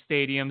road of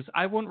stadiums.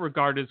 I wouldn't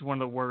regard it as one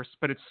of the worst,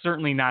 but it's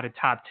certainly not a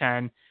top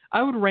 10.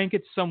 I would rank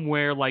it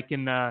somewhere like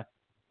in the,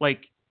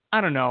 I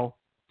don't know,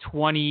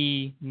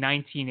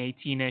 2019,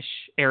 18-ish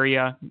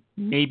area,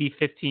 maybe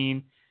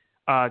 15,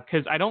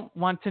 because I don't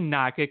want to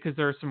knock it because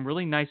there are some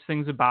really nice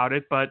things about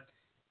it, but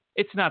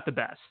it's not the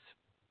best.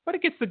 But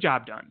it gets the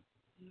job done.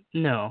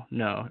 No.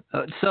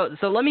 So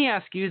let me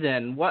ask you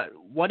then,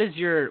 what's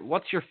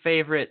your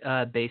favorite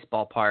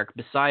baseball park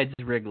besides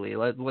Wrigley?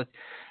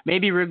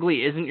 Maybe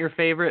Wrigley isn't your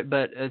favorite,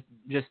 but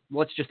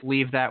let's just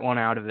leave that one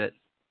out of it.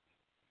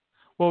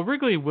 Well,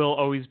 Wrigley will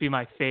always be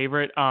my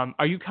favorite.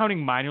 Are you counting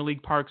minor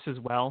league parks as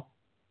well,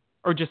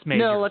 or just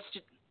majors?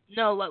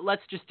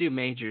 Let's just do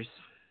majors.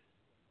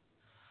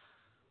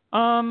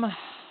 I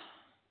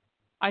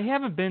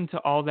haven't been to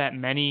all that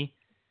many.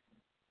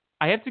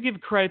 I have to give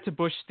credit to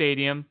Busch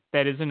Stadium.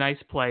 That is a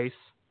nice place.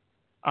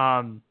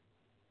 I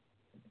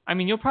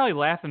mean, you'll probably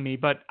laugh at me,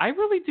 but I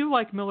really do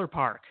like Miller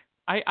Park.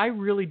 I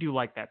really do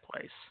like that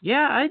place.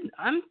 Yeah,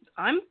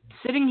 I'm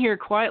sitting here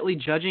quietly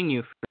judging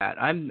you for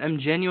that. I'm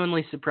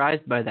genuinely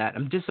surprised by that.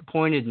 I'm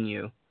disappointed in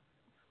you.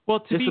 Well,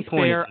 to be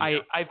fair,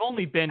 I've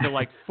only been to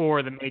like 4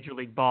 of the major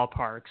league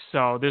ballparks,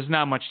 so there's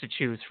not much to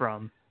choose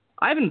from.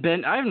 I haven't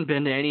been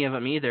to any of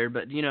them either,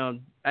 but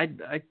I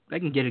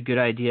can get a good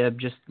idea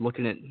just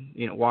looking at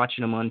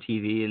watching them on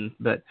TV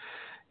but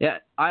yeah,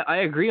 I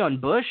agree on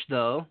Busch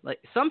though. Like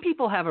some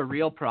people have a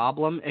real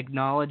problem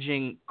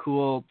acknowledging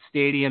cool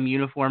stadium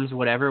uniforms,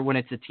 whatever, when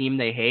it's a team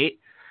they hate.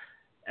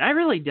 And I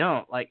really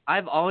don't. Like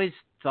I've always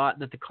thought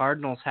that the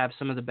Cardinals have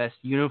some of the best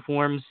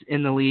uniforms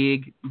in the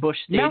league. Busch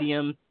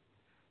Stadium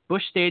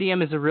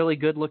is a really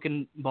good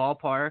looking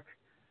ballpark.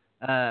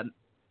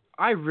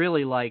 I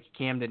really like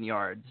Camden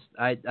Yards.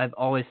 I've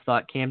always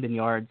thought Camden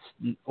Yards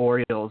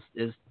Orioles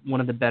is one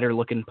of the better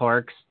looking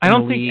parks. I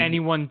don't think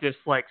anyone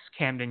dislikes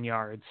Camden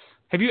Yards.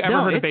 Have you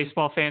ever heard a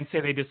baseball fan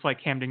say they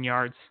dislike Camden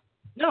Yards?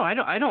 No,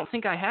 I don't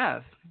think I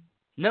have.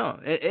 No,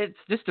 it's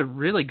just a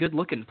really good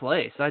looking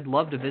place. I'd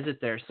love to visit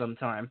there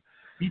sometime.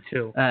 Me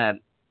too.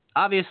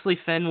 Obviously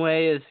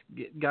Fenway has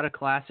got a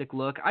classic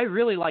look. I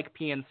really like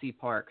PNC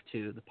Park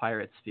too, the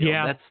Pirates field.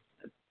 Yeah. That's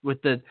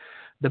with the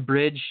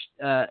bridge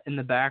in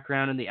the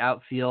background and the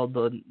outfield,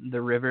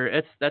 the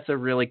river. That's a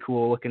really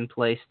cool looking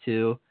place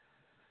too.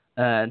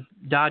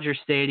 Dodger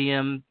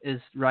Stadium is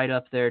right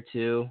up there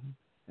too.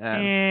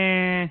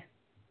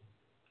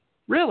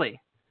 Really?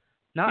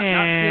 Not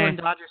feeling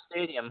Dodger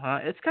Stadium, huh?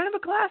 It's kind of a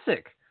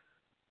classic.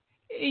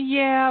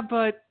 Yeah,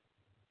 but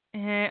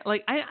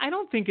I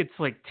don't think it's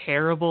like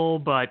terrible,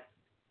 but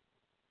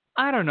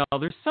I don't know.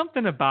 There's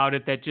something about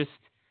it that just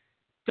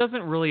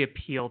doesn't really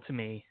appeal to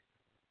me.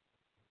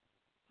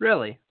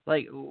 Really?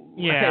 Like,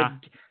 yeah.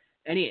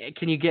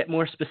 Can you get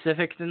more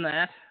specific than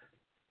that?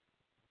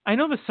 I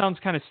know this sounds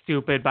kind of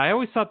stupid, but I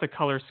always thought the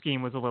color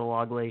scheme was a little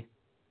ugly.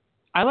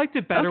 I liked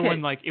it better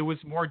when it was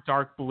more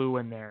dark blue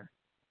in there.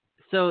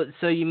 So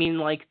you mean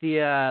like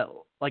the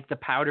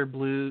powder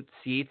blue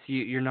seats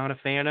you're not a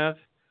fan of?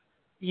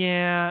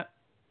 Yeah,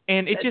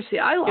 and it just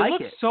I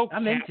like it. Looks so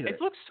I'm into it.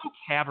 It looks so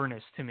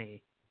cavernous to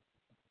me.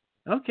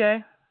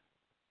 Okay,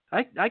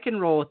 I can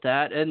roll with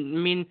that. And I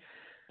mean,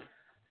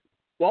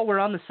 while we're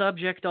on the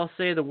subject, I'll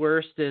say the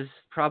worst is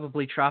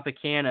probably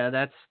Tropicana.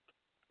 That's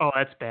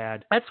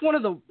bad. That's one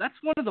of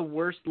the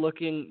worst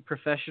looking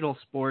professional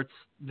sports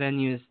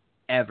venues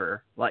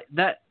ever. Like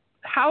that.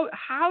 How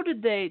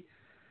did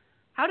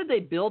they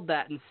build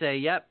that and say,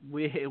 "Yep,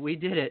 we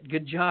did it.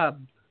 Good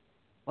job."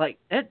 Like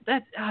that.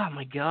 Oh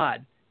my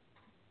God.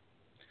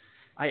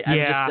 I'm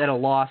Yeah. just at a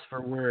loss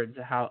for words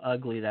how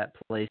ugly that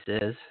place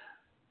is.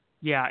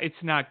 Yeah,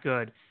 it's not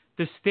good.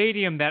 The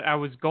stadium that I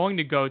was going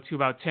to go to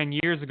about 10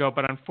 years ago,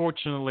 but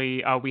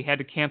unfortunately we had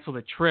to cancel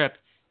the trip.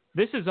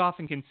 This is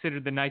often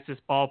considered the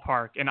nicest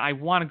ballpark, and I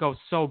want to go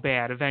so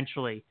bad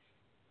eventually.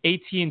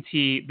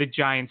 AT&T, the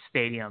Giants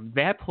Stadium.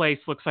 That place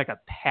looks like a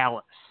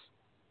palace.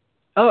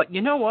 Oh,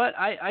 you know what?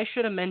 I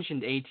should have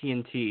mentioned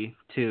AT&T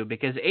too,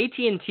 because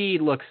AT&T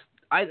looks.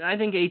 I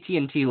think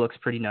AT&T looks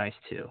pretty nice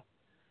too.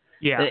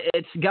 Yeah.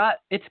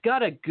 It's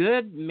got a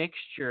good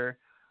mixture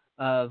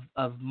of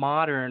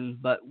modern,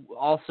 but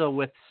also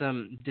with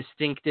some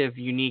distinctive,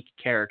 unique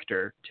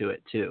character to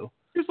it too.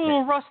 There's a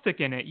little rustic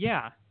in it,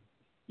 yeah.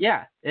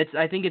 Yeah,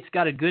 I think it's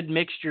got a good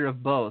mixture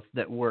of both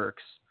that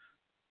works.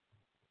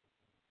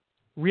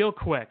 Real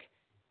quick,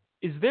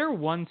 is there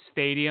one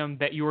stadium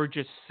that you are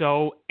just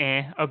so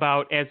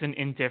about as an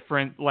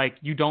indifferent, like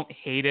you don't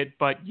hate it,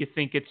 but you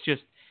think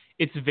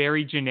it's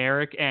very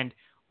generic? And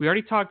we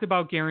already talked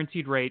about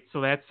guaranteed rate, so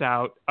that's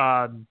out.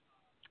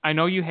 I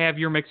know you have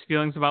your mixed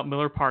feelings about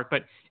Miller Park,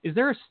 but is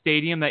there a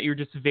stadium that you're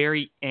just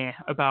very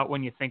about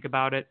when you think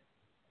about it?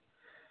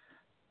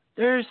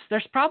 There's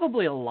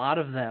probably a lot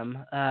of them.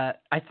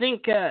 I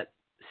think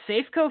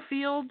Safeco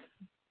Field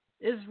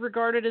is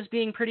regarded as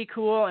being pretty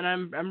cool, and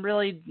I'm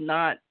really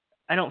not.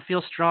 I don't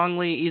feel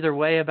strongly either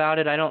way about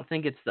it. I don't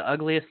think it's the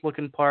ugliest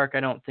looking park.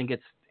 I don't think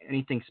it's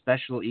anything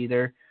special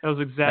either. That was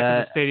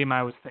exactly the stadium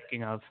I was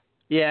thinking of.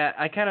 Yeah,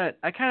 I kind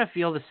of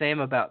feel the same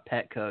about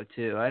Petco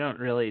too. I don't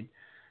really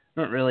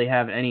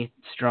have any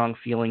strong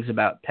feelings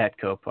about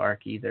Petco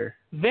Park either.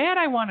 That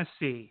I want to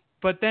see,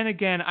 but then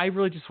again, I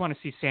really just want to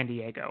see San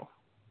Diego.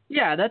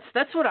 Yeah,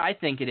 that's what I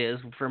think it is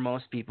for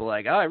most people.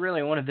 Like, oh, I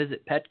really want to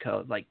visit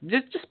Petco. Like, you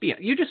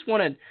just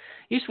want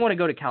to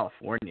go to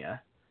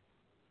California.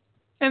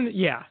 And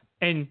yeah,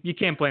 and you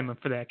can't blame them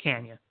for that,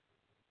 can you?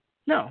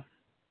 No.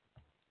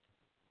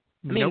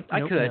 I mean,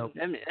 I could. Nope.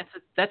 I mean,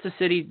 that's a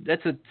city,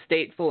 that's a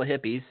state full of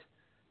hippies.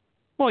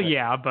 Well,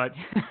 yeah, but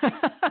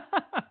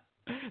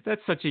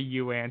that's such a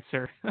you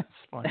answer. That's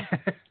funny.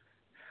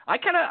 I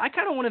kind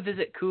of want to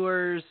visit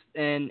Coors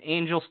and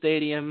Angel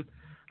Stadium.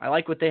 I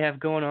like what they have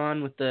going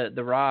on with the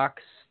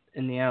rocks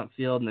in the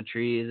outfield and the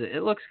trees.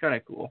 It looks kind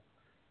of cool.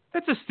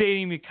 That's a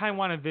stadium you kind of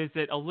want to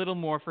visit a little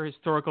more for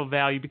historical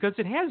value because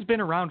it has been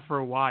around for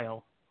a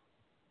while.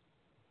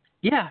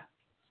 Yeah.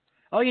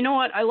 Oh, you know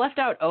what? I left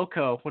out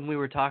Oco when we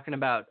were talking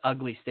about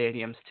ugly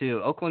stadiums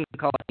too. Oakland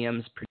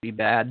Coliseum's pretty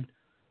bad.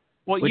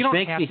 Well, you don't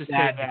have to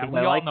say that. We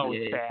all like know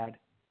it's bad.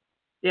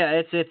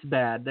 Yeah, it's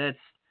bad. That's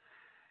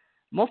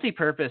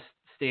multi-purpose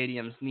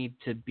stadiums need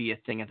to be a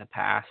thing of the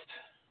past.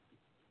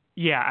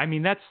 Yeah, I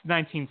mean, that's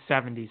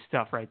 1970s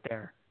stuff right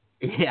there.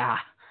 Yeah.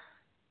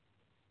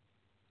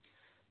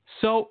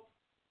 So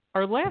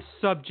our last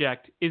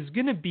subject is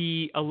going to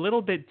be a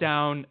little bit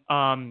down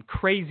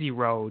crazy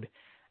road,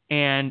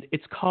 and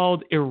it's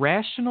called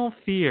Irrational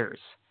Fears.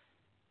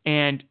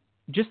 And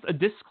just a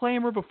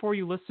disclaimer before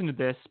you listen to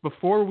this,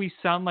 before we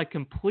sound like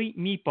complete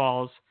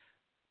meatballs,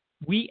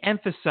 we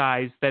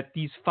emphasize that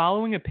these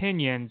following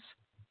opinions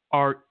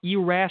are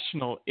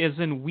irrational, as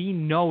in we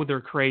know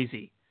they're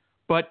crazy.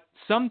 But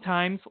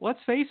sometimes, let's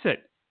face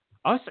it,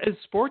 us as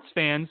sports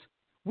fans,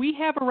 we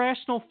have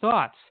irrational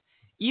thoughts.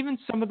 Even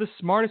some of the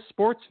smartest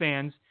sports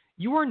fans,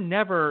 you are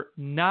never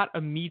not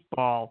a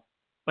meatball,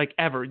 like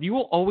ever. You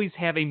will always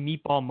have a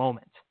meatball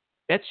moment.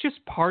 That's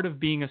just part of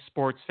being a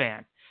sports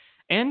fan.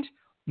 And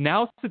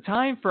now's the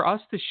time for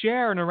us to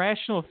share an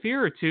irrational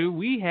fear or two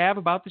we have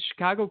about the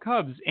Chicago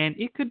Cubs, and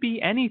it could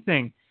be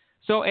anything.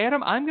 So,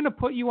 Adam, I'm going to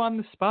put you on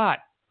the spot.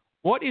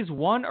 What is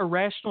one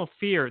irrational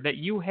fear that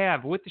you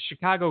have with the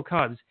Chicago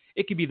Cubs?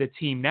 It could be the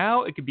team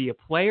now. It could be a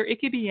player.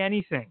 It could be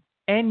anything.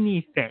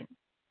 Anything.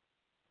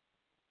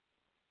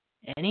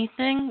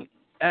 Anything?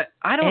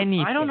 I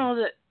don't know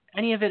that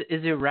any of it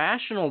is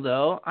irrational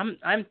though. I'm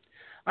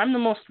the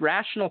most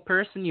rational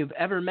person you've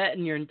ever met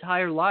in your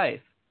entire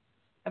life.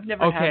 I've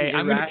never had an irrational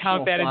I'm going to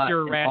count that as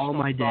your irrational all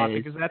my thought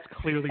days. because that's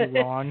clearly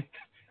wrong.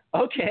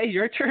 Okay,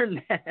 your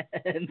turn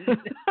then.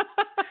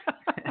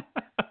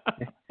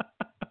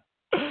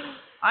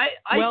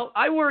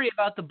 I worry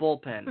about the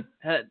bullpen.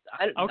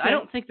 I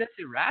don't think that's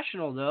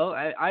irrational though.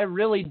 I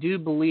really do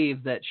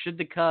believe that should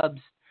the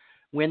Cubs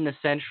win the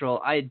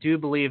Central, I do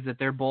believe that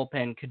their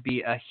bullpen could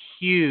be a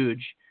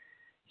huge,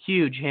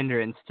 huge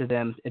hindrance to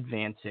them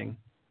advancing.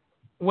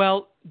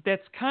 Well,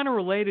 that's kind of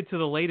related to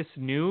the latest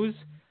news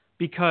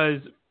because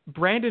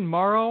Brandon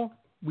Morrow,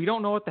 we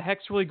don't know what the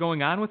heck's really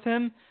going on with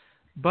him,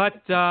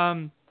 but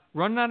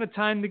running out of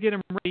time to get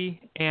him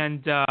ready,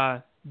 and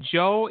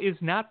Joe is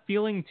not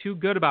feeling too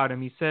good about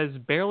him. He says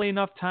barely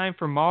enough time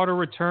for Morrow to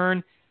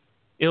return.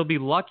 It'll be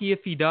lucky if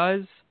he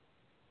does.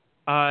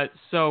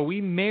 So we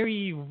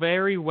may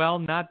very well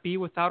not be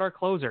without our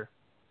closer.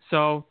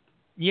 So,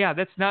 yeah,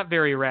 that's not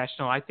very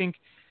rational. I think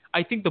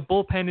the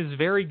bullpen is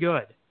very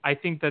good. I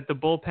think that the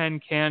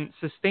bullpen can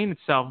sustain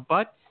itself,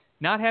 but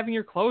not having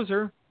your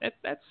closer,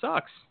 that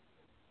sucks.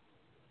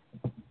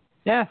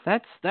 Yeah,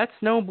 that's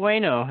no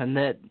bueno, and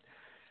that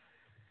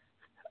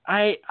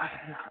I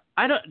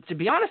don't. To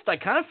be honest, I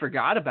kind of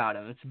forgot about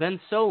him. It's been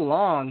so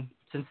long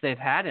since they've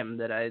had him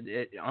that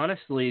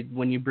honestly,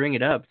 when you bring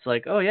it up, it's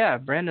like, oh yeah,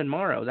 Brandon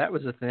Morrow, that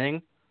was a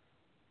thing.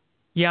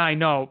 Yeah, I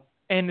know.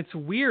 And it's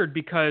weird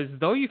because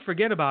though you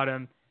forget about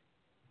him,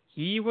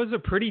 he was a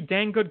pretty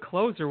dang good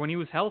closer when he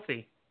was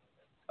healthy.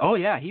 Oh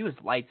yeah, he was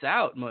lights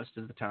out most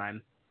of the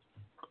time.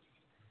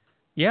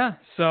 Yeah,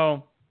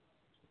 so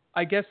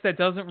I guess that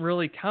doesn't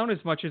really count as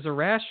much as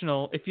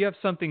irrational. If you have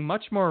something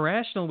much more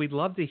irrational, we'd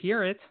love to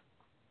hear it.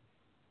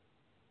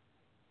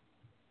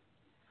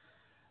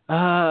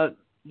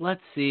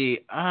 Let's see.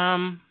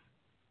 Man,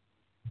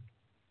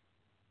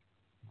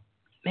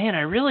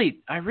 I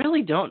really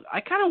don't.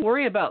 I kind of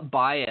worry about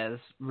Baez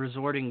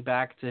resorting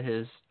back to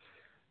his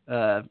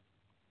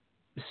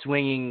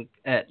swinging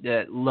at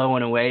low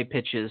and away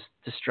pitches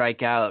to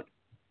strike out.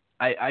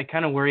 I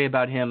kind of worry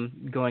about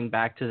him going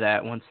back to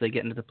that once they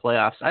get into the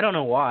playoffs. I don't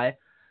know why.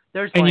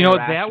 And you know,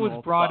 that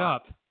was brought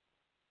up.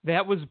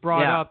 That was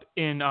brought up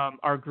in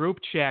our group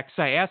chat.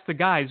 So I asked the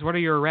guys, what are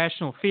your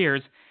irrational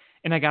fears?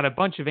 And I got a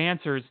bunch of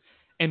answers.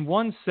 And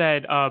one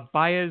said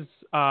Baez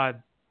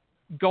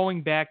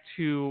going back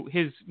to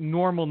his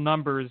normal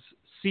numbers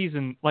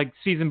season by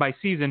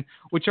season,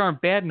 which aren't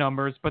bad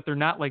numbers, but they're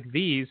not like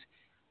these.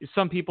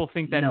 Some people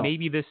think that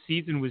maybe this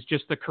season was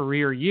just a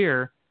career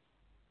year.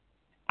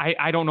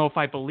 I don't know if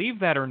I believe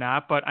that or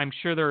not, but I'm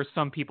sure there are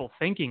some people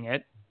thinking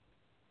it.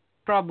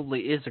 Probably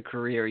is a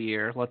career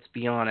year. Let's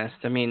be honest.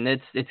 I mean,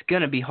 it's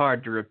gonna be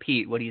hard to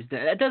repeat what he's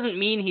done. That doesn't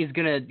mean he's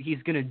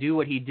gonna do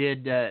what he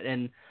did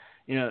in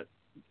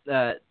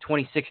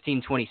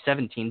 2016,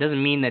 2017.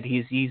 Doesn't mean that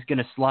he's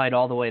gonna slide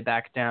all the way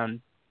back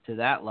down to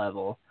that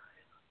level.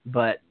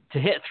 But to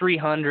hit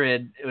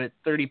 300 with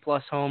 30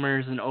 plus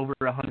homers and over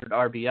 100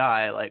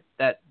 RBI like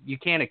that, you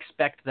can't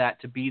expect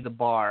that to be the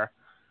bar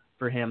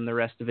for him the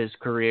rest of his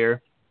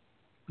career.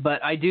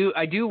 But I do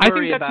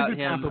worry about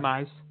him.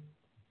 Compromise.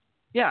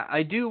 Yeah,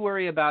 I do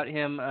worry about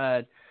him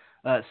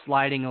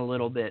sliding a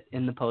little bit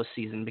in the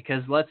postseason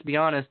because let's be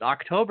honest,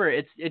 October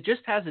it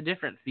just has a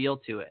different feel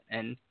to it,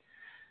 and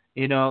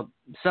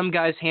some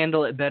guys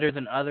handle it better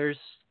than others.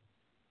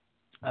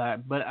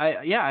 But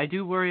I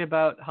do worry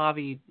about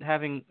Javi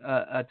having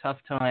a tough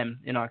time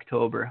in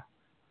October.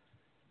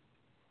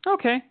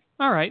 Okay,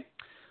 all right.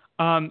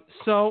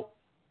 So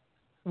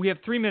we have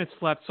 3 minutes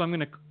left, so I'm going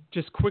to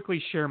just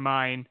quickly share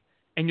mine,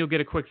 and you'll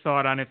get a quick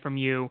thought on it from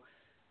you.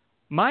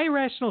 My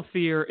irrational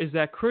fear is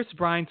that Chris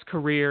Bryant's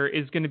career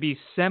is going to be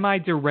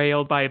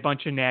semi-derailed by a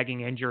bunch of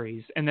nagging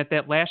injuries, and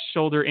that last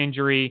shoulder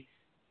injury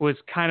was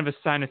kind of a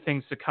sign of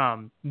things to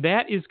come.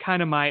 That is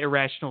kind of my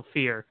irrational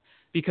fear,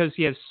 because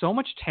he has so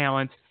much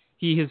talent.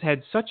 He has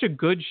had such a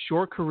good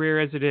short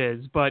career as it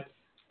is, but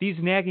these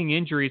nagging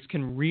injuries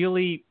can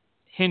really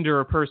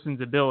hinder a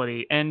person's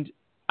ability, and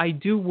I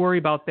do worry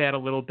about that a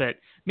little bit.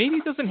 Maybe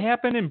it doesn't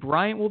happen, and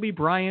Bryant will be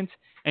Bryant,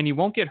 and he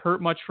won't get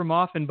hurt much from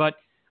often, but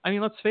I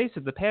mean, let's face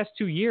it, the past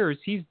 2 years,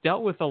 he's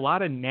dealt with a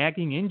lot of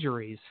nagging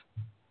injuries.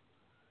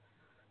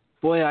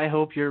 Boy, I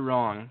hope you're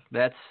wrong.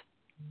 That's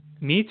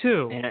me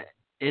too. And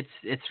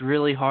it's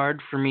really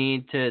hard for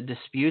me to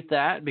dispute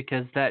that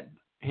because that,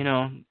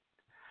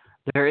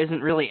 there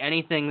isn't really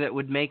anything that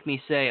would make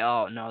me say,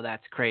 oh, no,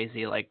 that's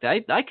crazy. Like,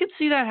 I could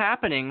see that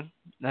happening,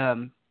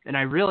 and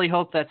I really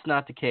hope that's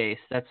not the case.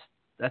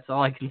 That's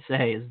all I can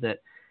say is that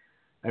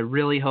I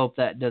really hope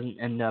that doesn't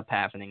end up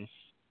happening.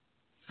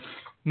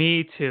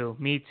 Me too.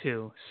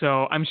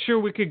 So I'm sure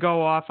we could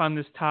go off on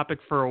this topic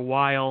for a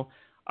while,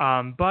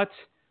 but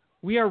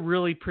we are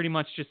really pretty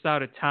much just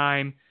out of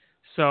time.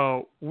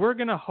 So we're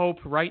going to hope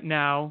right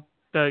now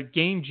the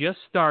game just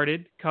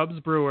started,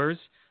 Cubs-Brewers.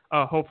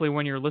 Hopefully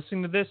when you're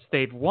listening to this,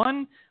 they've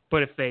won,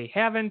 but if they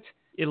haven't,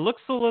 it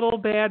looks a little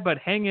bad, but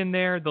hang in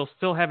there. They'll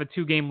still have a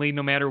 2-game lead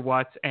no matter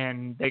what,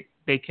 and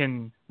they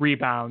can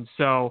rebound.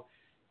 So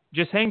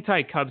just hang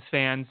tight, Cubs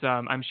fans.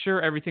 I'm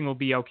sure everything will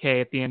be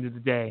okay at the end of the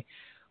day.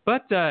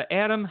 But,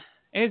 Adam,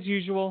 as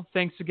usual,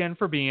 thanks again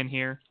for being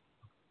here.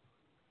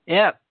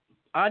 Yep.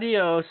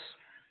 Adios.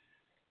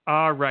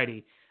 All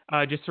righty.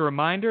 Just a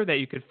reminder that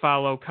you could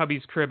follow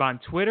Cubby's Crib on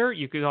Twitter.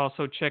 You could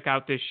also check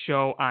out this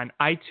show on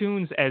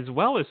iTunes as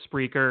well as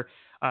Spreaker.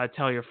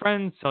 Tell your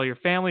friends, tell your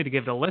family to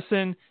give it a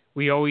listen.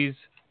 We always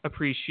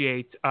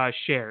appreciate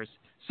shares.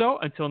 So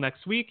until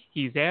next week,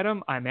 he's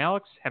Adam. I'm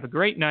Alex. Have a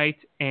great night,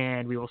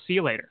 and we will see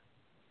you later.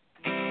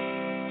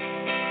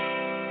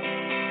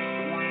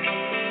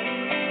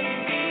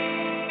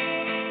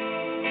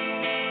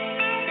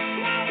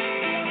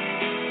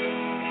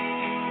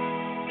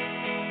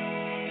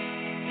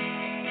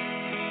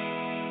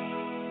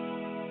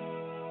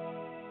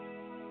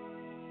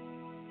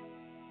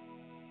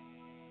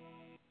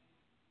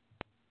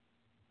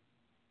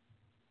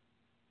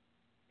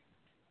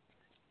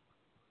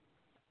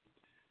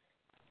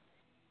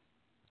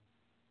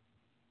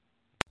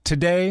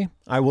 Today,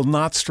 I will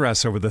not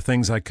stress over the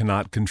things I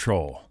cannot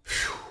control.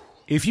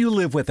 If you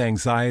live with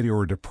anxiety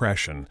or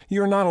depression,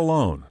 you're not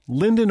alone.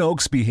 Linden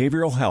Oaks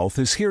Behavioral Health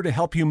is here to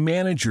help you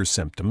manage your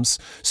symptoms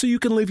so you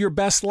can live your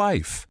best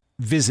life.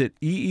 Visit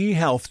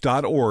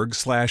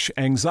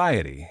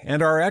eehealth.org/anxiety,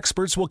 and our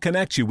experts will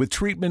connect you with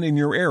treatment in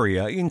your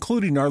area,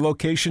 including our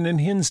location in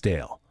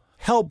Hinsdale.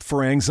 Help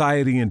for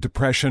anxiety and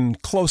depression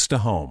close to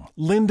home.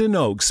 Linden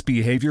Oaks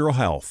Behavioral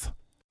Health.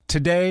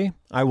 Today,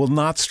 I will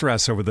not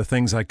stress over the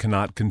things I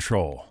cannot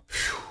control.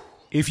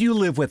 If you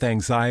live with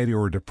anxiety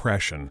or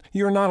depression,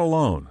 you're not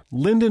alone.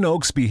 Linden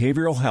Oaks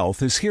Behavioral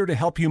Health is here to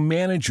help you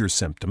manage your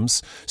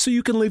symptoms so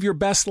you can live your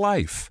best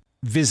life.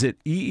 Visit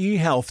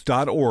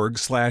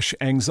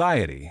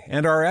eehealth.org/anxiety,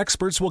 and our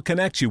experts will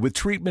connect you with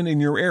treatment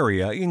in your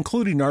area,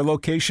 including our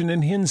location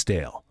in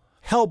Hinsdale.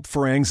 Help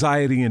for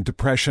anxiety and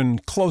depression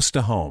close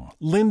to home.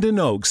 Linden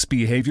Oaks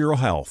Behavioral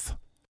Health.